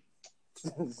Mr.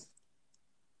 say Worldwide.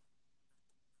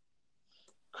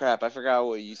 crap, I forgot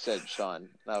what you said, Sean.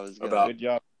 I was gonna About- Good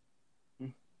job.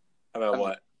 About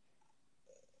what?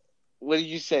 What did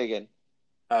you say again?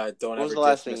 Don't What was ever the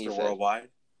last diss thing you Mr. said? Worldwide.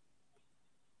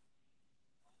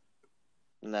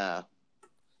 Nah.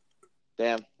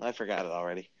 Damn, I forgot it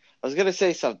already. I was gonna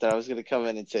say something. I was gonna come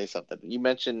in and say something. You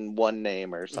mentioned one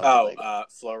name or something like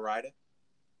that. Flo Rida.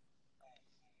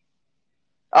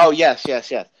 Oh, yes.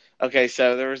 Okay,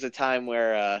 so there was a time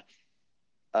where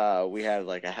we had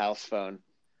like a house phone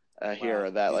here Wow,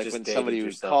 or that. you Like just when dated somebody would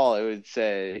yourself. call, it would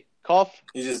say call.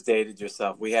 You just dated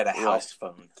yourself. We had a house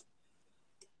phone.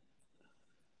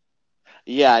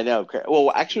 Yeah, I know.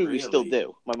 Well, actually, we still Really?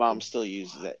 do. My mom still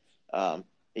uses it.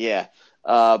 Yeah.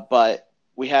 But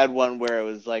we had one where it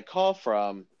was like call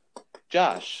from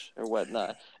Josh or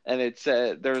whatnot, and it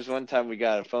said there was one time we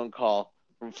got a phone call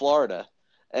from Florida,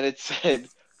 and it said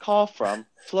call from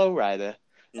Flo Rida,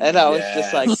 and I was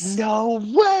just like, Yes. no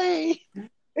way.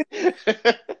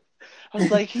 I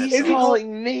was like, he's That's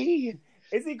calling me.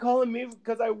 Is he calling me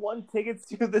because I won tickets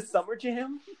to the Summer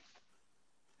Jam?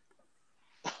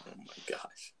 Oh my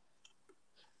gosh.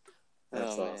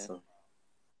 That's Oh, man. awesome.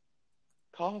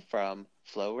 Call from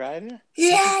Flo Rida?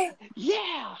 Yeah.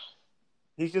 Yeah.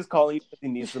 He's just calling you because he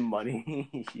needs some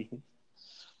money.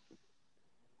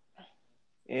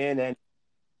 And then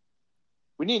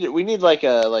We need like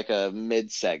a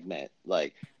mid segment,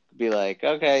 like be like,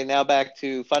 okay, now back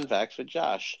to fun facts with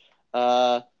Josh.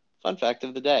 Fun fact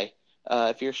of the day: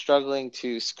 if you're struggling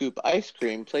to scoop ice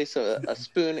cream, place a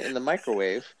spoon in the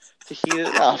microwave to heat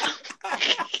it up,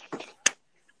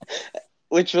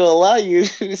 which will allow you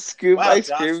to scoop Wow, ice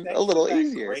Josh, cream thanks a little for that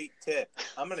easier. Great tip.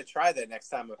 I'm gonna try that next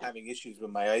time I'm having issues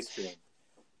with my ice cream.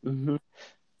 mm-hmm.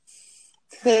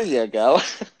 There you go.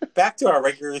 Back to our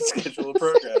regularly scheduled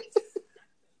program.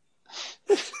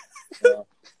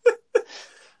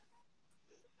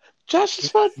 Josh's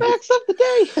fun facts of the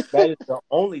day. That is the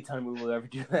only time we will ever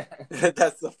do that.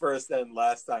 That's the first and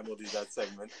last time we'll do that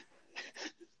segment.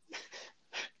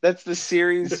 That's the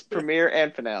series premiere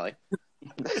and finale.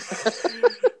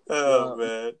 Oh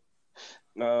man.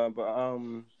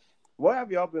 But what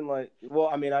have y'all been like? Well,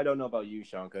 I mean, I don't know about you,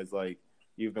 Sean, because like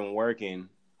you've been working,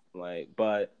 like.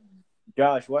 But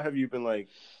Josh, what have you been like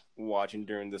watching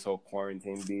during this whole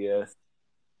quarantine BS?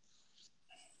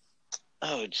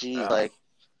 Oh, geez, like.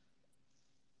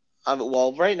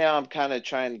 Well, right now I'm kind of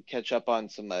trying to catch up on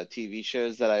some TV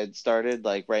shows that I had started.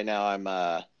 Like right now I'm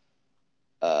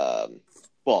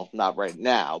well, not right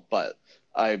now, but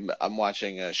I'm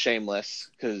watching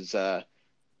Shameless because the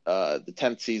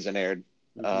 10th season aired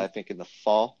I think in the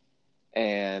fall,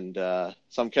 and so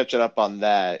I'm catching up on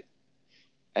that.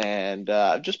 And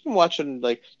I've just been watching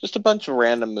like just a bunch of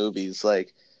random movies.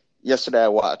 Like yesterday I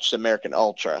watched American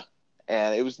Ultra,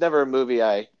 and it was never a movie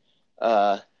I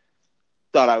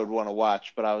thought I would want to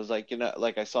watch, but I was like,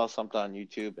 like I saw something on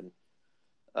YouTube and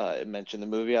it mentioned the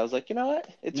movie. I was like, you know what?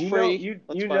 It's free.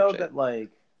 You know that like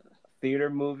theater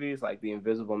movies, like The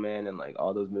Invisible Man and like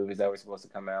all those movies that were supposed to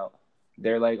come out,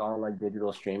 they're like on like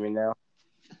digital streaming now.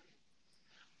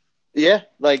 Yeah,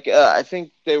 like I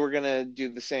think they were gonna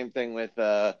do the same thing with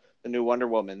the new Wonder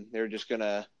Woman. They were just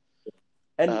gonna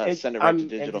send it right to digital. I'm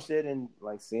interested in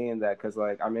like seeing that because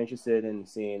like I'm interested in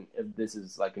seeing if this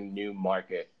is like a new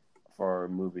market for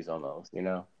movies almost, you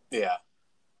know? Yeah.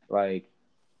 Like,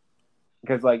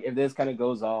 because like if this kind of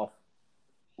goes off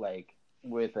like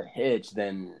with a hitch,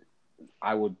 then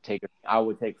I would take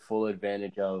full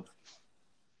advantage of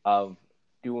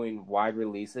doing wide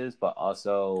releases, but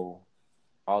also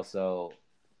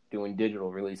doing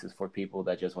digital releases for people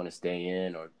that just want to stay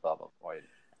in or blah blah blah.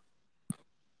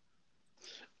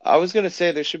 I was gonna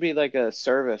say there should be like a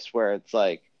service where it's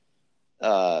like,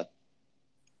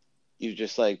 you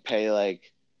just like pay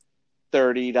like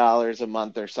 $30 a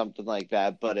month or something like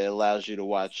that, but it allows you to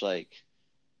watch like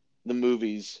the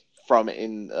movies from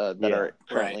that are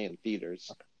currently in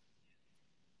theaters.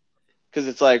 Because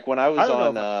it's like when I was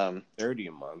don't know on 30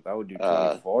 a month. I would do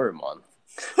 24 a month.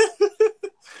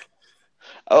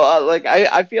 Like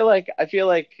I feel like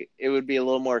it would be a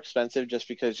little more expensive just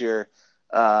because you're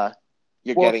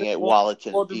getting it while it's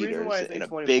in the reason why I theaters say in a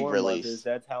 24 big a month release. is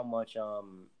that's how much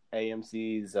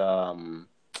AMC's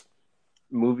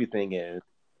movie thing is.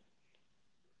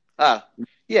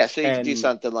 Yeah, so you could do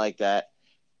something like that.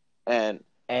 And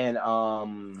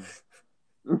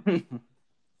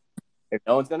if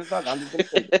no one's gonna talk, I'm just gonna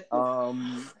say it.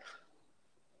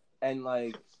 and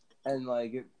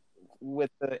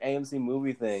with the AMC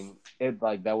movie thing,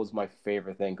 that was my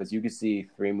favorite thing because you could see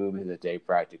 3 movies a day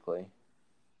practically.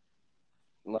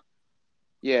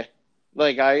 Yeah,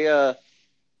 like what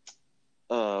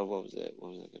was it?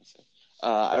 What was I gonna say?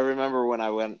 I remember when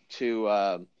I went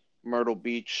to Myrtle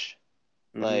Beach,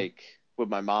 like with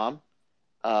my mom,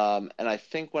 and I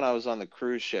think when I was on the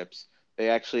cruise ships, they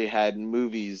actually had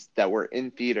movies that were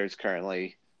in theaters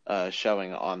currently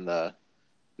showing in the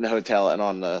hotel and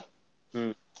on the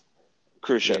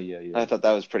cruise ship. Yeah. I thought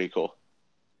that was pretty cool.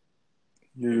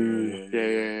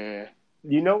 Yeah.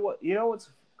 You know what? You know what's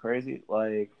crazy?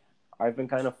 Like, I've been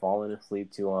kind of falling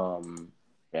asleep to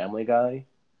Family Guy.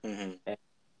 Mm-hmm. And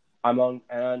I'm on,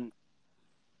 and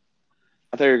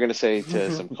I thought you were gonna say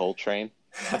to some Coltrane.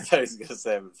 I thought he was gonna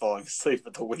say I've been falling asleep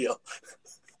at the wheel.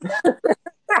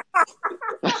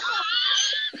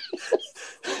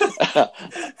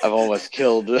 I've almost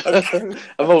killed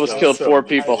 4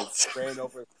 people. Ran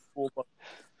over full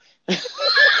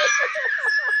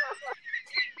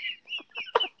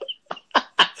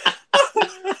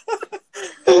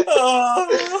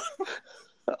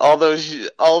all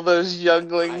those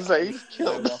younglings that he's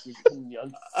killed.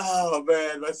 Oh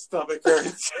man, my stomach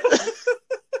hurts.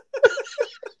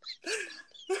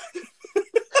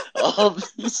 All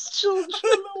these children. I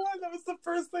don't know why that was the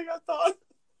first thing I thought.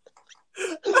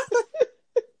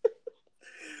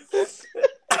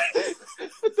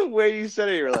 But the way you said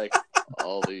it, you were like,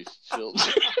 all these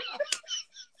children.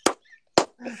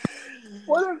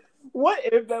 What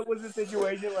if that was a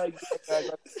situation like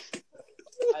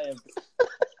I am.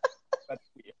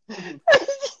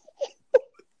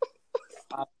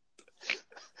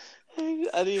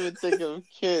 I didn't even think of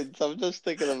kids. I'm just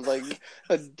thinking of like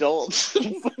adults.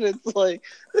 But it's like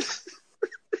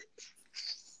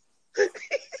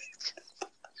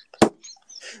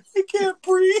you can't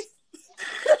breathe.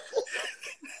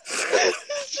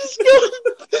 Just go.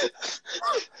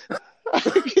 I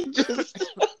can just.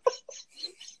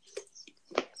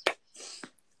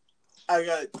 I've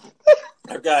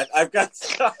got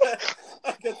snot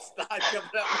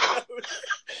coming out my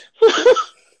nose.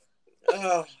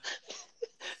 Oh.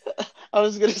 I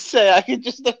was gonna say I could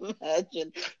just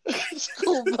imagine a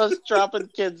school bus dropping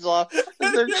kids off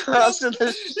as they're crossing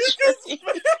the street.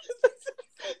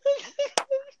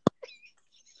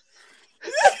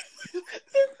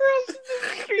 They're crossing the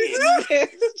street and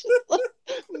there's just like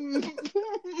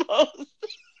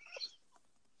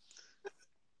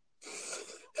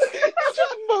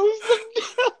just mows them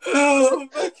down. Oh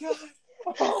my god!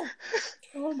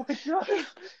 Oh my god!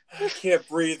 I can't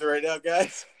breathe right now,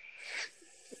 guys.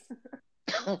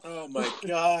 Oh my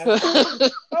god!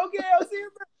 Okay, I'll see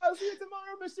you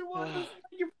tomorrow, Mr. Williams.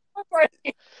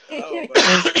 Thank you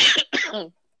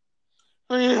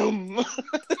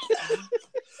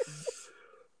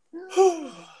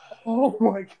Oh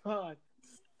my god!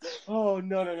 Oh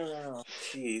no!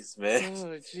 Jeez, man.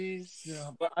 Oh jeez.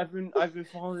 No, but I've been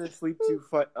falling asleep to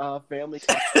Family.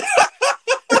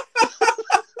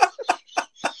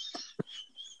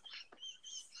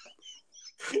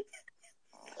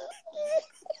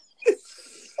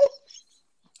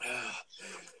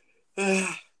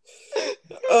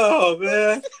 Oh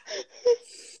man!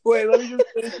 Wait, let me just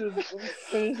finish this.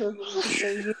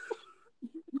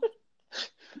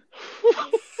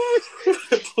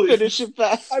 Finish it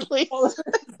fast, please.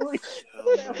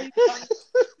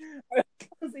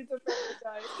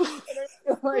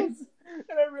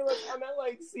 And I realized I'm at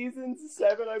like season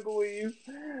 7, I believe,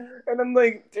 and I'm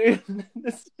like, dude,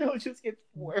 this show just gets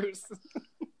worse.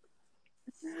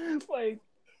 Like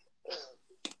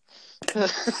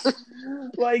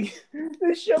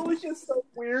this show is just so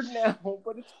weird now,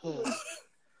 but it's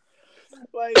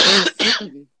like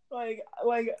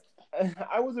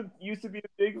I used to be a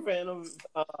big fan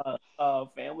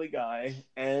of Family Guy,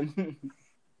 and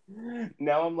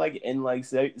now I'm like in like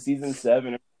season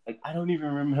 7. Like I don't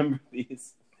even remember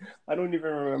these. I don't even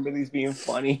remember these being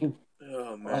funny.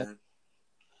 Oh man.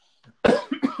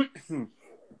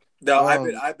 No,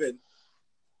 I've been.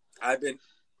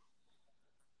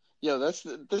 Yo, this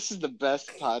is the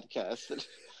best podcast that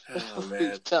Oh man,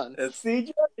 we've done.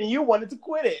 CJ, and you wanted to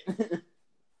quit it.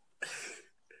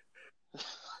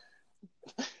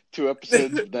 2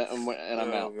 episodes and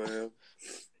I'm out. Man.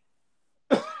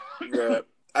 Yeah.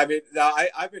 I mean, no,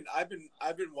 I've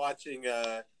been watching.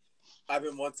 I've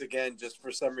been once again, just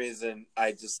for some reason,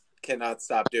 I just cannot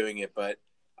stop doing it. But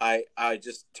I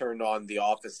just turned on The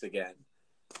Office again,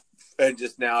 and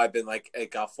just now I've been like,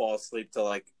 I'll fall asleep to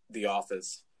like The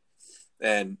Office,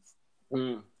 and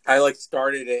I like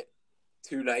started it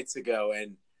 2 nights ago,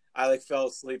 and I like fell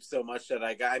asleep so much that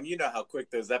I mean, you know how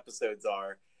quick those episodes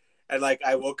are, and like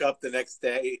I woke up the next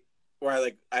day,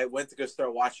 where I went to go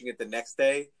start watching it the next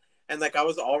day. And like I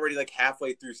was already like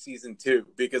halfway through season 2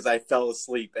 because I fell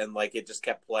asleep and like it just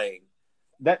kept playing.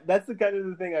 That's the kind of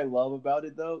the thing I love about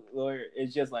it though, where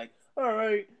it's just like, all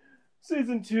right,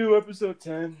 season 2, episode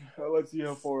 10. Let's see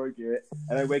how far I get.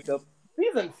 And I wake up,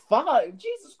 season 5.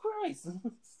 Jesus Christ.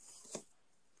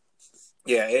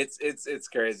 Yeah, it's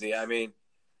crazy. I mean,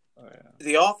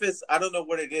 The Office. I don't know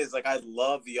what it is. Like I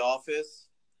love The Office,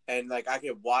 and like I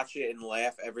can watch it and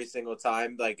laugh every single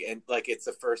time. Like and like it's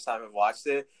the first time I've watched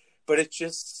it. But it's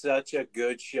just such a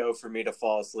good show for me to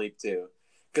fall asleep to.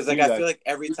 Because like I feel like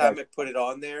every time I put it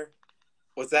on there.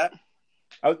 What's that?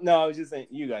 I was just saying,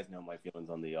 you guys know my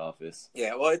feelings on The Office.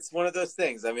 Yeah, well, it's one of those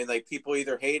things. I mean, like people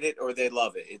either hate it or they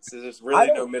love it. There's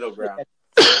really no middle ground.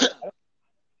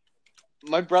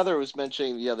 My brother was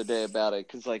mentioning the other day about it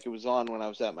because like it was on when I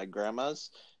was at my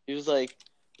grandma's. He was like,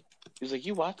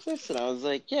 you watch this? And I was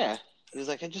like, yeah. He was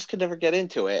like, I just could never get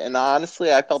into it. And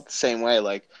honestly, I felt the same way.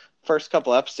 Like, first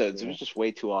couple episodes, it was just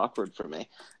way too awkward for me.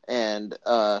 And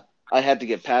I had to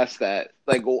get past that.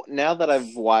 Like, now that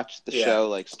I've watched the show,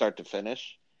 like, start to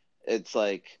finish, it's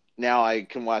like, now I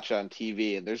can watch it on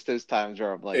TV. And there's those times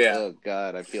where I'm like, oh,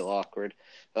 God, I feel awkward.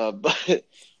 But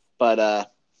yeah,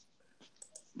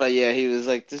 he was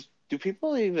like, do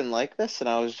people even like this? And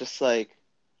I was just like,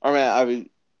 something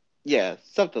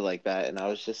like that. And I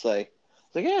was just like,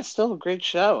 yeah, it's still a great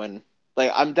show. And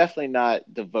like, I'm definitely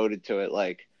not devoted to it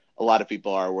like a lot of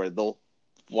people are, where they'll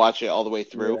watch it all the way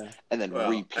through and then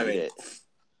repeat it.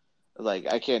 Like,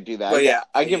 I can't do that. Well,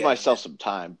 I give myself some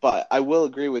time, but I will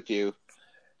agree with you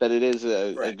that it is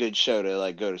a good show to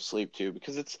like go to sleep to,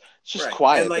 because it's just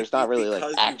quiet. And, like, there's not really like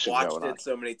action you've watched going on. it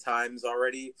so many times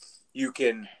already, you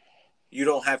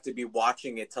don't have to be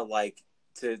watching it to like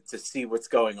to see what's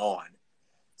going on.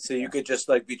 So you could just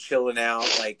like be chilling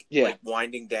out, like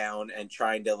winding down and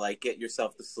trying to like get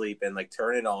yourself to sleep and like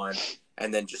turn it on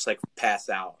and then just like pass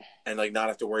out and like not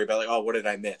have to worry about like, oh, what did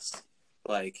I miss?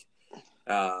 Like,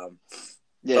 but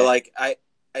like I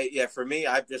for me,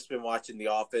 I've just been watching The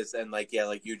Office, and like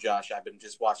like you, Josh, I've been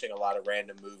just watching a lot of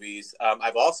random movies.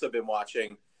 I've also been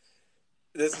watching.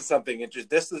 This is something interesting.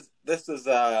 This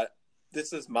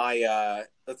is my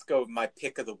let's go with my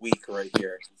pick of the week right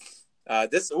here.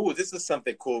 This is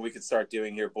something cool we could start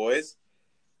doing here, boys.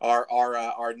 Our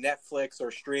Netflix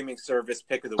or streaming service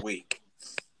pick of the week.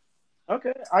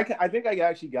 Okay, I think I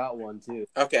actually got one too.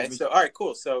 Okay, so all right,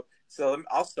 cool. So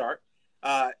I'll start.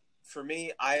 For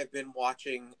me, I have been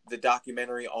watching the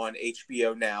documentary on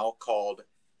HBO now called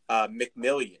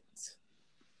McMillions,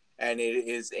 and it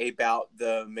is about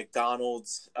the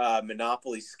McDonald's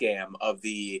monopoly scam of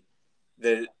the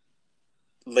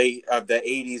late of the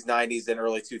 80s, 90s, and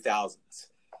early 2000s.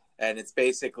 And it's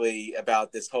basically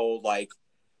about this whole, like,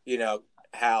 you know,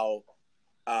 how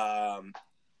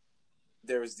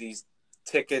there was these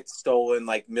tickets stolen,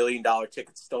 like $1 million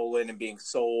tickets stolen and being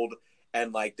sold,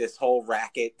 and like this whole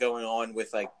racket going on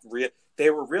with like they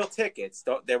were real tickets.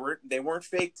 They weren't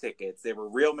fake tickets. They were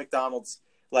real McDonald's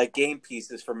like game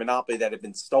pieces for Monopoly that had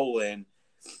been stolen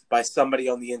by somebody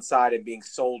on the inside and being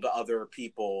sold to other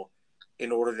people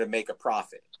in order to make a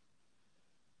profit.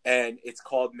 And it's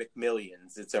called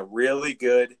McMillions. It's a really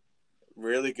good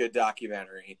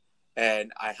documentary.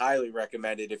 And I highly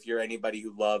recommend it if you're anybody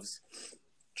who loves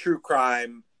true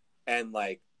crime and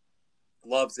like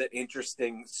loves an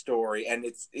interesting story. And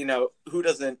it's, you know, who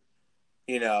doesn't,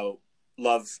 you know,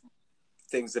 love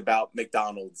things about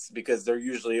McDonald's, because they're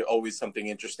usually always something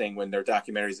interesting when they're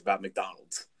documentaries about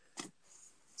McDonald's.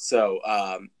 So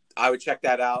I would check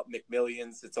that out.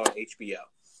 McMillions. It's on HBO.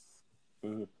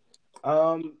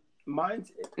 Mm-hmm.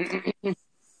 Mine's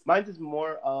is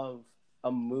more of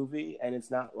a movie, and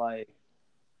it's not like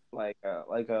a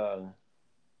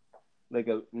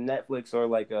Netflix or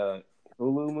like a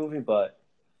Hulu movie, but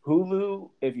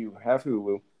Hulu, if you have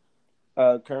Hulu,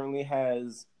 currently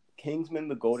has Kingsman: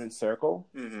 The Golden Circle.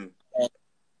 Mm-hmm.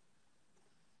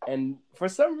 And for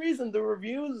some reason, the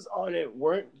reviews on it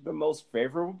weren't the most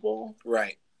favorable.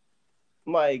 Right.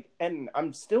 Like, and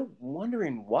I'm still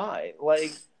wondering why.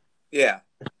 Like, yeah.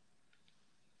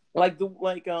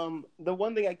 The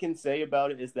one thing I can say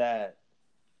about it is that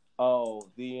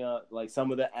like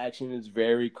some of the action is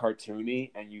very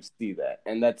cartoony, and you see that,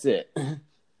 and that's it.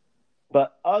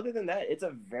 But other than that, it's a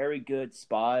very good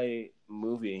spy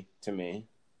movie to me.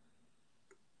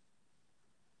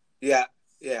 Yeah,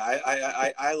 yeah,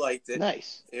 I liked it.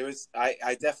 Nice. It was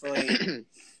I definitely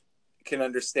can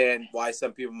understand why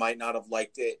some people might not have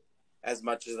liked it as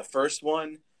much as the first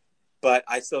one, but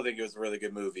I still think it was a really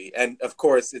good movie. And of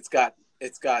course, it's got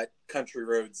country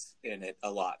roads in it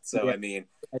a lot. So Yeah. I mean,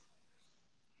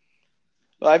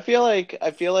 Well, I feel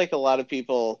like a lot of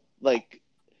people like.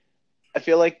 I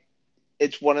feel like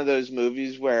it's one of those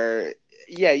movies where,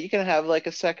 yeah, you can have like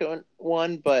a second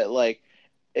one, but like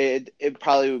it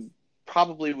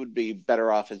probably would be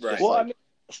better off as right. just Well, I like mean,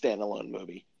 a standalone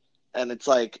movie. And it's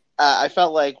like I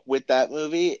felt like with that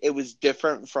movie, it was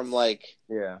different from like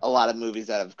yeah, a lot of movies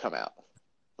that have come out.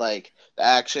 Like the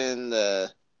action, uh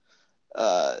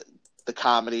the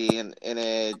comedy and in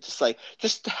it,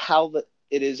 just how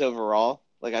it is overall.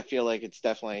 Like I feel like it's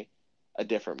definitely a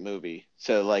different movie.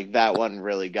 So like that one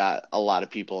really got a lot of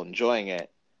people enjoying it.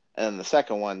 And then the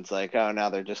second one's like, oh, now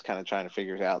they're just kind of trying to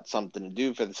figure out something to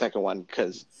do for the second one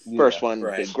because first yeah. one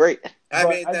Right. did great. I But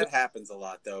mean, that happens a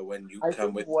lot though when you I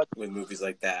come think what with movies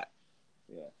like that.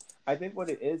 yeah, I think what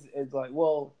it is like,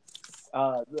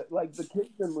 like the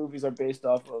Kingsman movies are based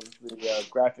off of the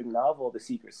graphic novel, The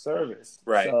Secret Service.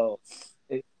 Right. So,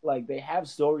 like they have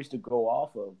stories to go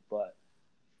off of, but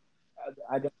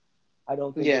I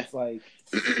don't think Yeah. it's like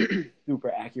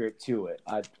super accurate to it.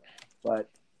 But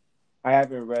I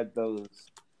haven't read those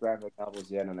graphic novels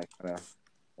yet, and I kind of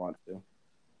want to.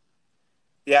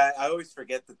 Yeah, I always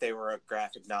forget that they were a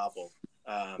graphic novel.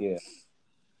 Yeah,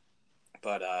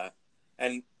 But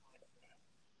and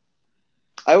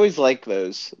I always like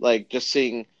those, like just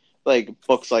seeing like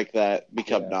books like that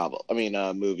become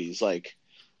yeah, movies.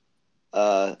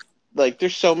 Uh, like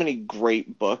there's so many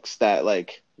great books that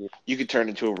like yeah. you could turn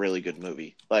into a really good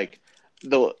movie. Like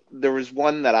there was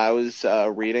one that I was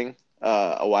reading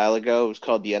a while ago. It was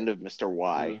called The End of Mr.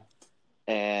 Y,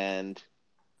 Mm. and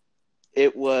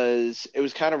it was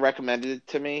kind of recommended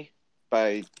to me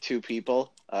by two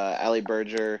people, Ali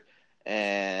Berger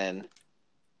and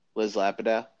Liz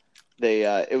Lapidow.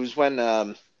 It was when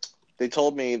they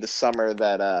told me the summer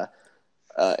that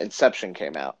Inception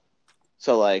came out.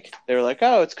 So like they were like,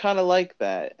 oh, it's kind of like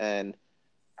that, and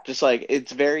just like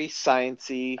it's very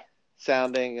sciencey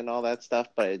sounding and all that stuff,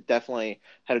 but it definitely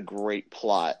had a great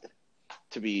plot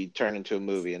to be turned into a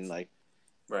movie and like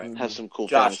right. have Mhm. some cool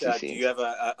Josh, fantasy do you scenes. have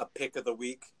a pick of the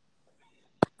week?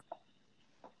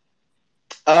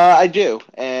 I do,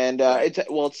 and Right.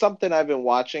 it's something I've been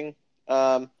watching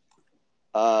um,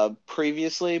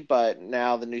 previously, but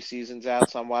now the new season's out,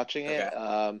 so I'm watching Okay.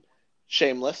 it.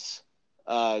 Shameless,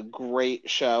 great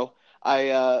show.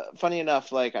 Funny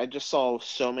enough, like I just saw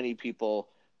so many people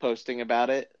posting about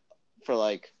it for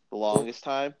like the longest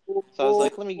time, so I was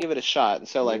like, let me give it a shot. And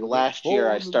so like last year,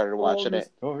 I For the started watching it.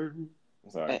 longest time.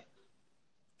 Sorry.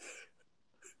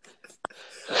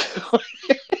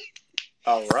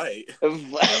 All right.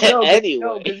 No,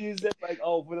 Anyway, because you said like,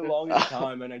 oh, for the longest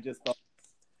time, and I just thought,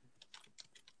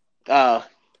 uh,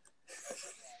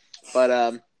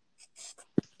 but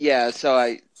yeah. So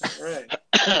Right.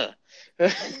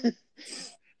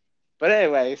 but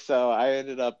anyway, so I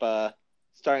ended up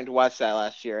starting to watch that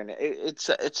last year, and it's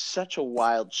such a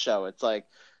wild show.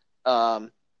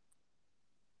 Um,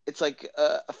 it's like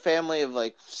a family of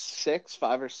like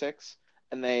five or six,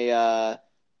 and they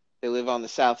live on the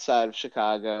south side of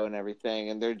Chicago and everything,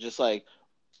 and they're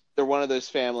one of those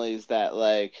families that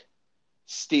like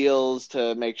steals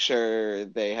to make sure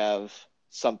they have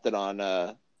something on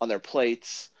their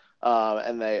plates,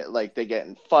 and they get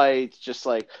in fights, just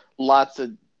like lots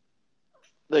of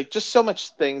like just so much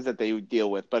things that they deal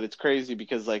with. But it's crazy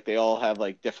because like they all have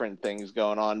like different things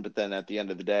going on, but then at the end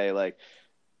of the day, like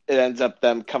it ends up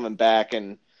them coming back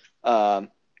and um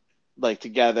like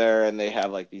together, and they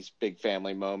have like these big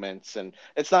family moments. And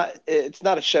it's not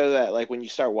a show that like when you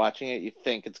start watching it you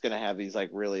think it's going to have these like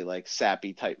really like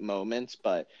sappy type moments,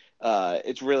 but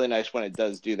it's really nice when it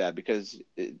does do that because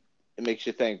it makes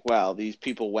you think, wow, these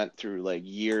people went through like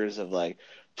years of like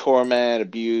torment,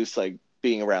 abuse, like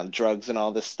being around drugs and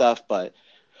all this stuff, but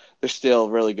they're still a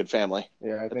really good family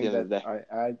yeah, I at the think end of that the day.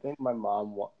 I think my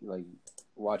mom like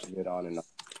watches it on and on.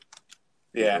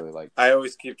 She Yeah. really like. I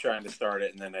always keep trying to start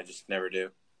it and then I just never do.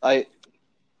 I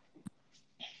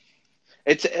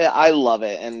I love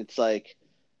it, and it's like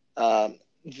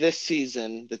this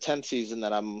season, the 10th season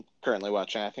that I'm currently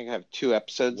watching, I think I have two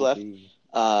episodes left. Whoopee.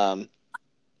 Um,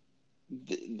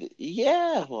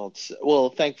 Yeah, well,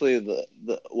 thankfully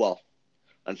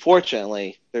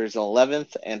unfortunately, there's an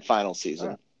 11th and final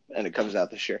season, and it comes out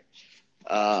this year.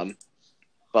 But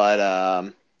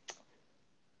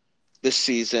this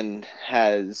season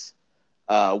has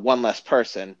one less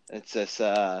person. It's this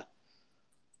like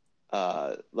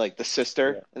the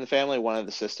sister in the family, one of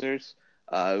the sisters.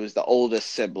 It was the oldest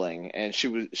sibling, and she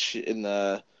in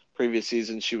the previous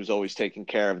season she was always taking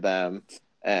care of them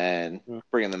and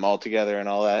bringing them all together and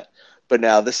all that. But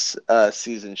now this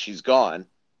season she's gone,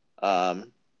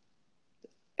 and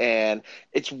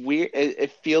it's weird.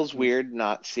 It feels weird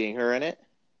not seeing her in it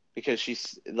because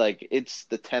she's like it's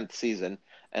the 10th season,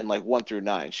 and like 1 through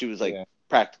 9 she was like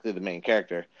practically the main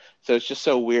character. So it's just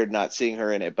so weird not seeing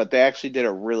her in it. But they actually did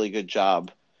a really good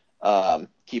job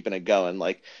keeping it going.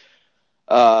 Like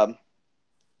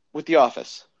with The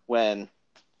Office, when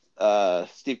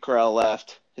Steve Carell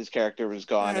left, his character was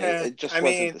gone. It just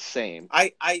wasn't the same.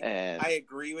 I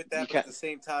agree with that, but at the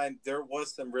same time, there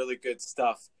was some really good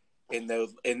stuff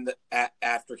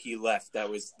after he left. That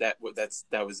was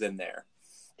in there.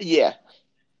 Yeah.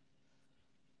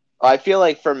 I feel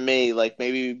like for me, like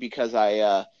maybe because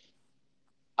I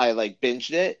like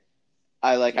binged it,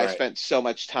 I spent so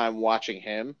much time watching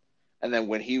him, and then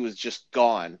when he was just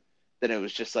gone, then it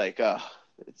was just like,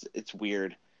 it's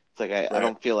weird. It's like I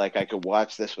don't feel like I could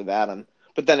watch this without him.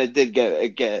 But then it did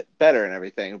get better and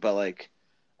everything. But like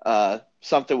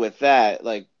something with that,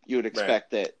 like you would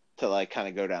expect it to like kind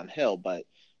of go downhill. But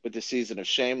with the season of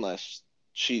Shameless,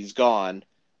 she's gone.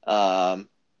 And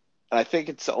I think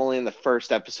it's only in the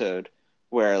first episode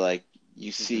where like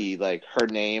you see like her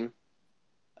name,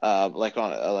 like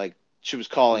on like she was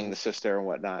calling the sister and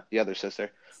whatnot, the other sister.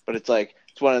 But it's like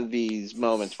it's one of these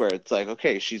moments where it's like,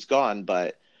 okay, she's gone,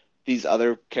 but these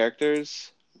other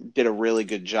characters did a really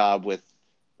good job with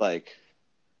like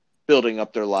building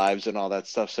up their lives and all that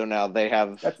stuff. So now they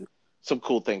have some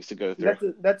cool things to go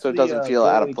through. So it doesn't feel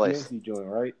out of place. Macy joint,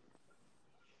 right?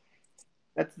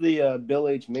 That's the Bill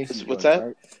H. Macy. What's that?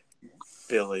 Right?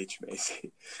 Bill H.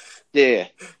 Macy. Yeah.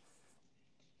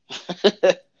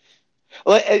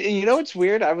 Well, you know what's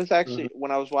weird? I was actually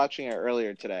when I was watching it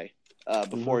earlier today,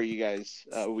 before you guys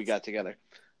we got together.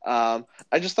 I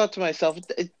just thought to myself,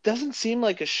 it doesn't seem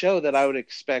like a show that I would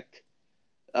expect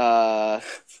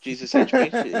Jesus H.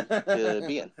 Macy to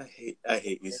be in. I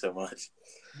hate you so much.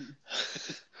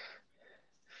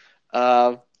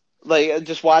 Like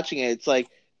just watching it, it's like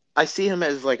I see him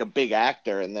as like a big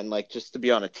actor, and then like just to be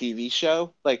on a TV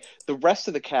show, like the rest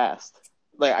of the cast,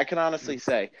 like I can honestly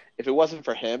say, if it wasn't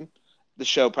for him, the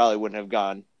show probably wouldn't have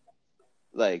gotten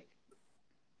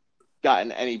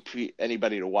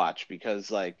anybody to watch because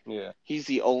like he's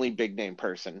the only big name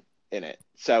person in it.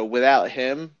 So without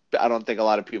him, I don't think a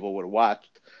lot of people would have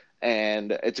watched.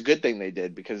 And it's a good thing they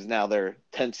did because now they're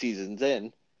 10 seasons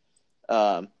in.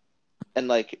 And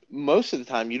like most of the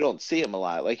time you don't see him a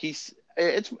lot. Like it's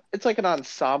like an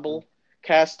ensemble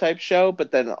cast type show,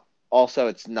 but then also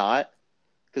it's not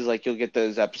because like you'll get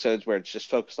those episodes where it's just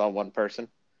focused on one person.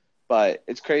 But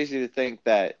it's crazy to think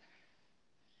that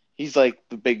he's like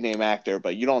the big name actor,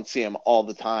 but you don't see him all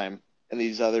the time. And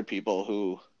these other people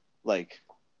who like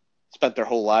spent their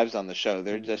whole lives on the show,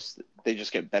 they just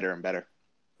get better and better.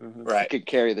 Right. You could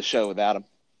carry the show without him.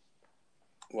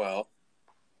 Well,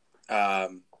 I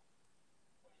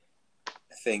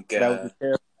think that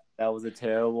was a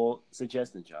terrible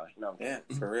suggestion, Josh. No. Yeah,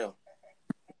 for real.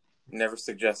 Never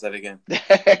suggest that again.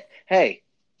 Hey,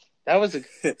 that was a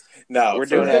no. We're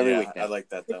doing it every week now. I like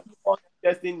that though.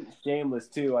 Suggesting Shameless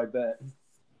too, I bet.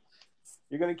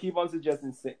 You're gonna keep on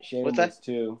suggesting Shameless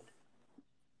too.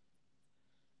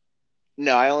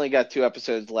 No, I only got 2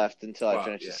 episodes left until I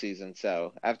finish the season.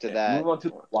 So after that, move on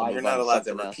to you're not allowed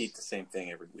to repeat the same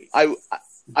thing every week. I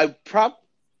probably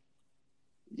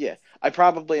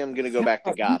am gonna go back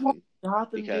to Gotham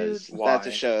because that's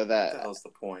a show that. What the hell's the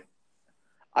point?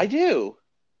 I do.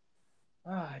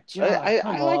 John,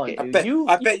 I like it. I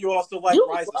bet you also like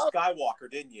Rise of Skywalker,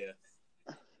 didn't you?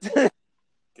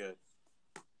 Good.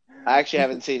 I actually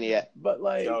haven't seen it yet. But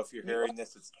like, Joe, if you're hearing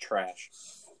this, it's trash.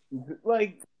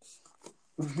 Like,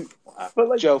 but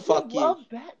like, Joe, fuck you. Love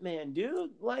Batman,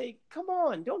 dude. Like, come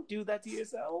on, don't do that to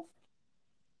yourself.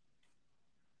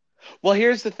 Well,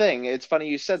 here's the thing. It's funny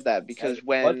you said that because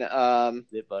when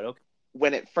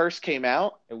when it first came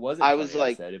out, it wasn't. I was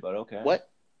like, said it, but okay. What?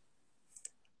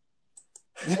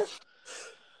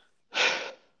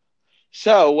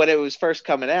 So when it was first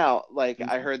coming out, like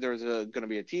I heard there was going to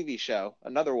be a TV show,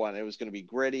 another one. It was going to be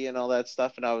gritty and all that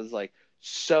stuff, and I was like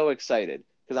so excited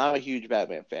because I'm a huge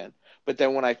Batman fan. But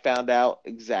then when I found out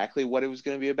exactly what it was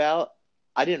going to be about,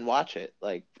 I didn't watch it.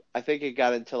 Like, I think it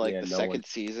got into like Yeah, the no second one.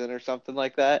 season or something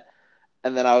like that.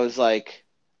 And then I was like,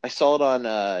 I saw it on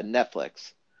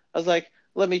Netflix. I was like,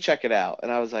 let me check it out.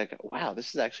 And I was like, wow, this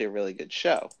is actually a really good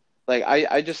show. Like,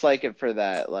 I just like it for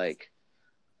that. Like,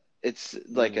 it's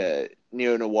like Mm-hmm. a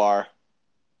neo noir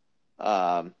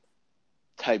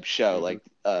type show, Mm-hmm.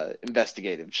 like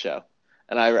investigative show.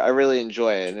 And I really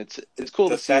enjoy it. And it's cool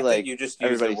The to see fact that like you just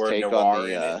used the everybody's word take on noir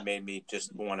the in it made me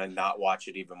just want to not watch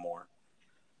it even more.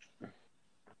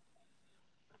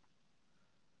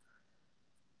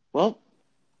 well,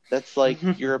 that's like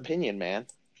your opinion, man.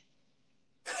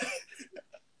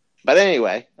 But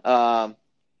anyway,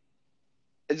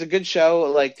 it's a good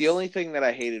show. Like the only thing that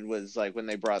I hated was like when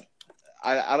they brought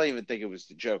I don't even think it was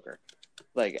the Joker.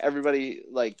 Like everybody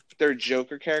like their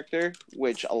Joker character,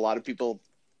 which a lot of people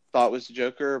thought was the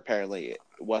Joker, apparently it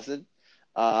wasn't.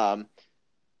 Um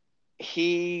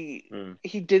he Mm.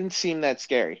 he didn't seem that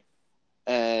scary.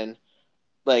 And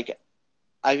like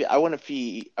I want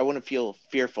to feel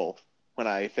fearful when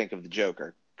I think of the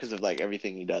Joker because of like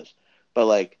everything he does. But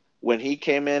like when he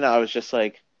came in, I was just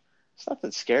like, there's nothing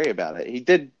scary about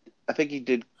it. I think he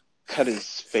did cut his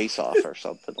face off or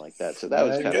something like that. So that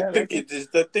was kind of Yeah, that's creepy.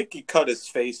 I think he cut his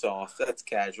face off. That's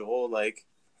casual. Like,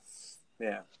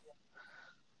 yeah.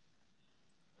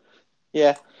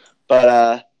 Yeah,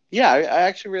 but yeah, I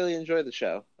actually really enjoy the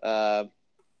show. But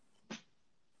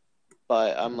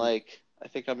I'm Mhm. like, I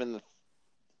think I'm in the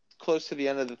close to the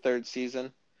end of the third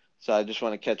season, so I just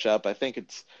want to catch up. I think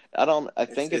it's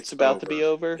It's about to be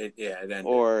over. over, It ended.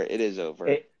 or it is over.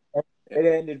 It it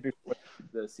Yeah, ended before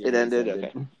the It series ended. ended.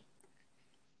 Okay.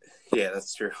 yeah,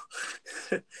 that's true.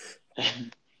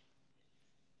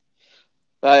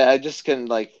 I just couldn't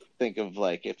like think of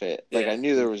like if it like Yeah, I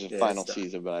knew there was a yeah, it's final done.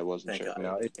 season, but I wasn't Thank sure if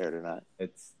God. it No, aired or not.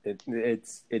 it's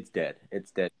dead.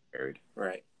 It's dead. Buried.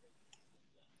 Right.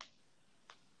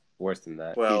 Worse than that.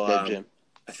 He's Well, dead, Jim.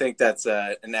 I think that's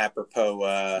an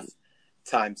apropos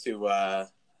time to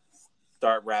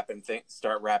start wrapping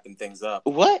things up.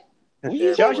 What? What you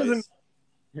There, say? Josh doesn't.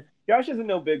 boys. Josh doesn't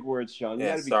know big words, Sean. You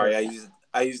got Yeah, to be sorry. careful.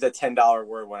 I used a $10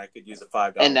 word when I could use a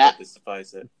 $5 And word that to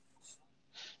suffice it.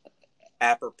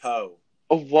 Apropos.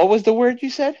 what was the word you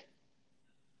said?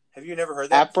 Have you never heard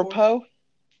that before? Apropos?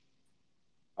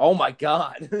 Oh my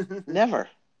God. Never.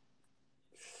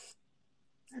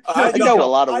 I know a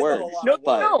lot of I know words, a lot No, of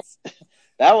words.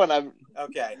 That one I'm.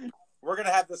 Okay, we're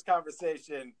gonna have this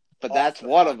conversation. But off that's the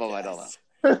one of them I don't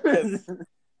know. podcast.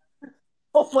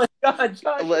 Oh my God,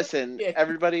 Josh. Listen, Yeah.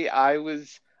 everybody, I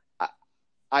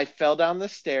fell down the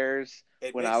stairs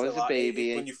It when makes I a was a lot.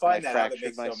 baby When you and I find that out, it fractured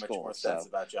makes my so much skull. more sense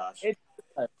about Josh.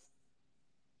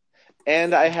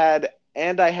 And I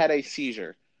had a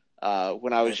seizure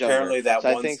when I And was younger. apparently, that So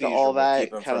I one think seizure all will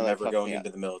keep that him kind of from like ever fucked going me up.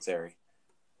 into the military.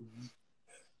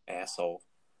 Asshole.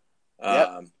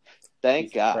 Yep.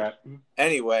 Thank God. Crap.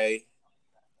 Anyway,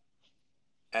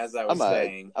 as I was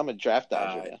saying, I'm a draft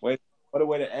dodger now. Wait, what a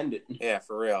way to end it. yeah,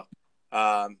 for real.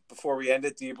 Before we end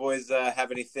it, do you boys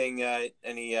have anything,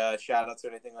 any shout outs or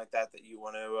anything like that you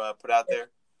want to put out there?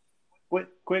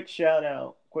 Quick shout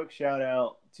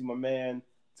out to my man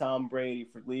Tom Brady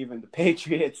for leaving the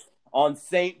Patriots on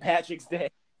St. Patrick's Day.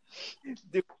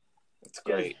 Dude, It's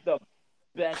great. just the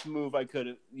best move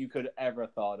you could have ever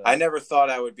thought of. I never thought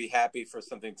I would be happy for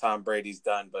something Tom Brady's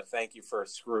done, but thank you for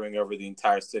screwing over the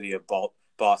entire city of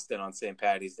Boston on St.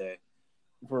 Patty's Day.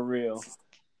 For real.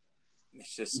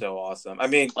 It's just so awesome. I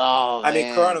mean, Man.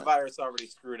 coronavirus already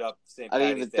screwed up St. I didn't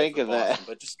Patty's even Day think for of Boston, that.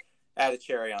 but just add a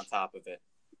cherry on top of it.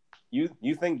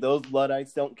 You think those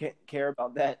Luddites don't care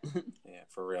about that? Yeah,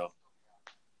 for real.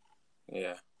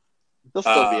 Yeah. They'll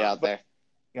still be out there.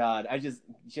 God, I just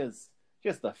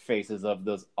the faces of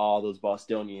all those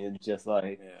Bostonians, just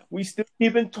like, Yeah. we still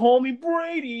keeping Tommy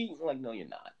Brady. Like, no, you're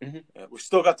not. Yeah, we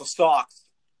still got the socks.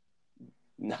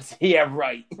 No, yeah,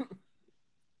 right.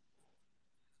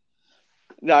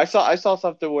 No, I saw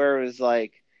something where it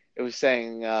was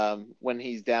saying when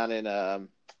he's down in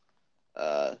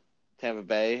Tampa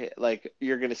Bay, like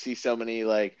you're gonna see so many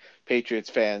like Patriots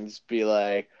fans be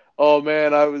like, "Oh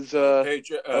man, I always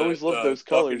loved those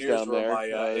colors Buccaneers down were there. My,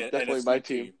 Definitely NFC my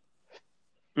team."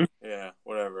 Yeah,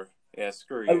 whatever. Yeah,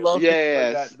 screw I you. love Yeah, it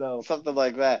yeah, like that, though. something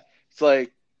like that. It's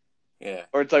like, Yeah.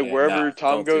 or it's like Yeah, wherever nah,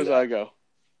 Tom don't do goes, that. I go.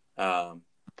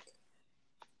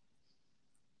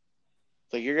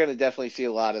 Like you're gonna definitely see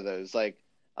a lot of those. Like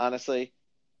honestly,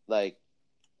 like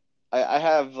I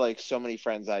have like so many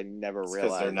friends I never It's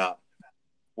because they're realized not.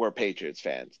 were Patriots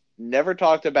fans. Never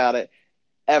talked about it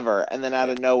ever, and then out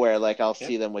of nowhere, like I'll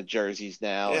see them with jerseys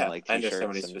now and Yeah, like I know T-shirts.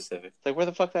 somebody And specific. it's like, where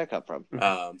the fuck did that come from?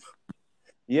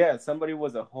 Yeah, somebody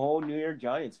was a whole New York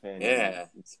Giants fan. Yeah,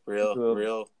 it's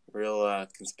real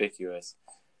conspicuous.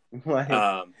 Like,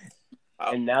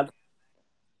 and now,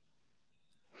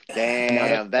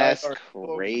 damn, that's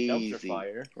crazy. Dumpster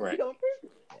fire. Right.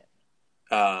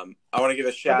 I want to give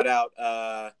a shout out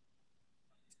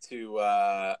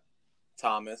to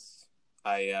Thomas.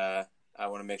 I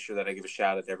want to make sure that I give a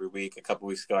shout out every week. A couple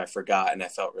weeks ago, I forgot, and I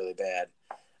felt really bad.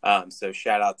 So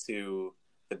shout out to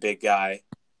the big guy.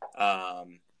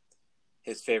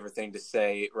 His favorite thing to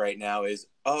say right now is,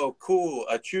 "Oh, cool,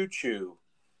 a choo-choo."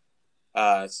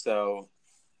 So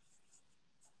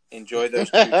enjoy those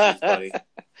choo-choos, buddy.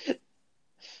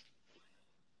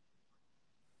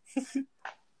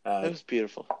 That was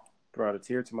beautiful. Brought a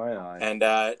tear to my eye. And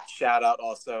shout out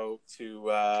also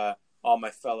to all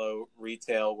my fellow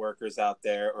retail workers out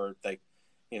there, or like,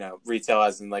 retail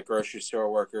as in like grocery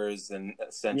store workers and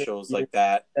essentials like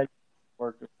that.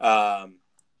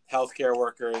 Healthcare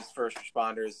workers, first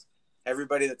responders,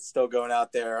 everybody that's still going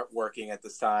out there working at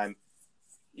this time.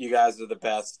 You guys are the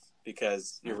best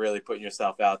because you're really putting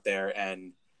yourself out there,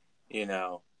 and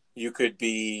you could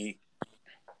be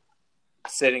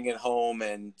sitting at home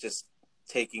and just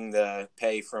taking the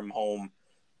pay from home,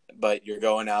 but you're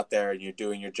going out there and you're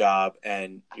doing your job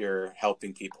and you're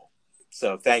helping people.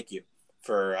 So thank you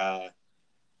for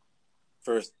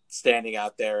standing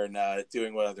out there and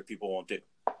doing what other people won't do.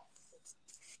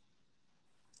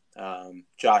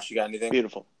 Josh, you got anything?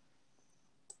 Beautiful.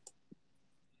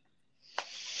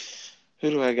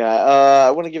 Who do I got?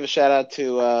 I want to give a shout out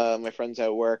to my friends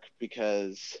at work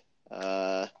because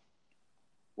we're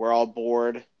all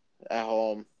bored at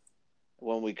home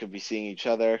when we could be seeing each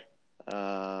other.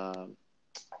 Want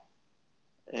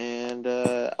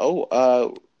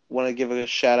to give a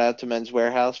shout out to Men's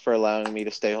Warehouse for allowing me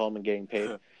to stay home and getting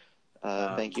paid.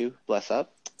 Thank you. Bless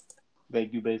up.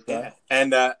 Thank you, base guy. Yeah.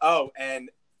 And and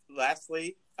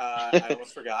lastly, I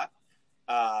almost forgot.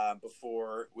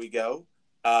 Before we go,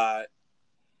 oh my God,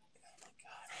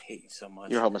 I hate you so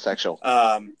much. You're homosexual.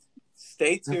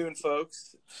 Stay tuned,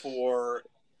 folks, for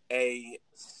a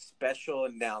special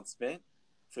announcement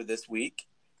for this week.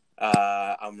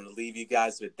 I'm going to leave you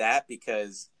guys with that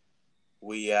because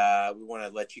we want to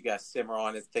let you guys simmer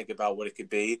on and think about what it could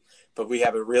be. But we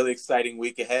have a really exciting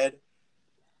week ahead.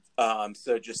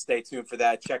 So just stay tuned for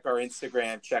that. Check our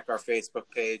Instagram, check our Facebook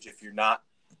page. If you're not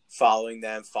following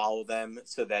them, follow them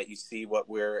so that you see what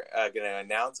we're going to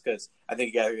announce, because I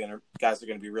think you guys are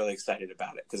going to be really excited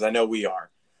about it, because I know we are.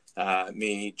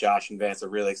 Me, Josh, and Vance are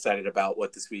really excited about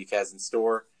what this week has in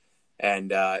store,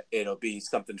 and it'll be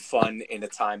something fun in a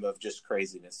time of just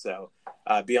craziness. So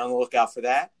be on the lookout for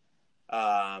that.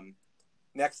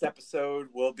 Next episode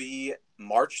will be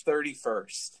March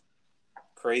 31st.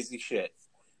 Crazy shit.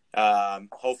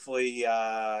 Hopefully,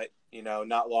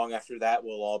 not long after that,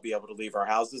 we'll all be able to leave our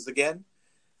houses again.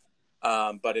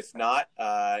 But if not,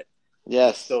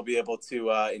 we'll still be able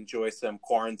to enjoy some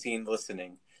quarantine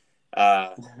listening.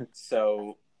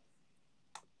 So.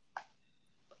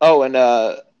 Oh, and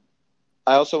I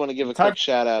also want to give a quick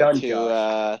shout out to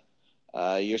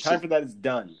your time for that is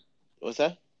done. What's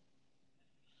that?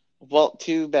 Well,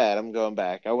 too bad. I'm going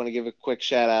back. I want to give a quick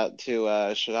shout out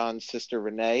to Sean's sister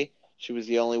Renee. She was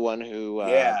the only one who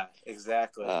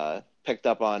exactly picked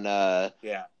up on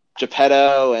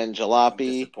Geppetto and Jalopy.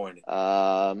 I'm disappointed.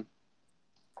 I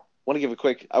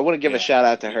want to give a shout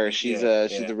out to her. She's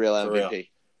the real MVP.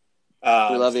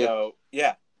 We love you. So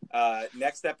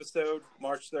next episode,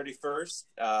 March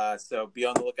 31st. So be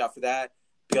on the lookout for that.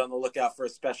 Be on the lookout for a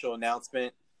special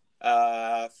announcement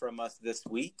from us this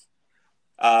week.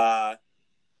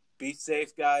 Be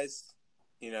safe, guys.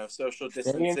 Social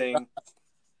distancing.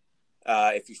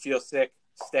 If you feel sick,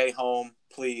 stay home.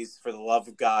 Please, for the love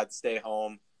of God, stay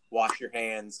home. Wash your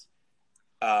hands.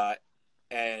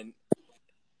 And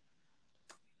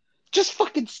just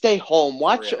fucking stay home.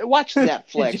 Watch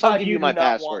Netflix. I'll give you my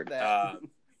password.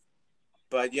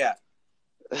 But yeah,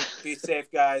 be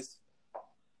safe, guys.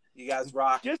 You guys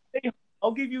rock. Just stay home.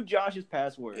 I'll give you Josh's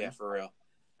password. Yeah, for real.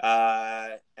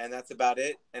 And that's about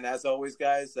it. And as always,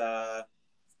 guys,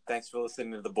 thanks for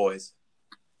listening to the boys.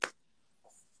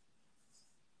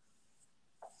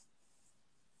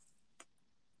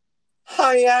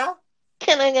 Hiya.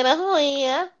 Can I get a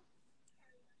hiya?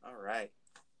 All right.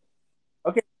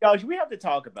 Okay, Josh, we have to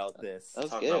talk about this. That's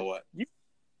Talk good. about what?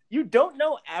 You don't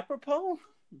know apropos?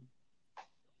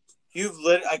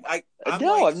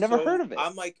 I've never heard of it.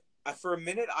 I'm like, for a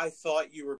minute, I thought you were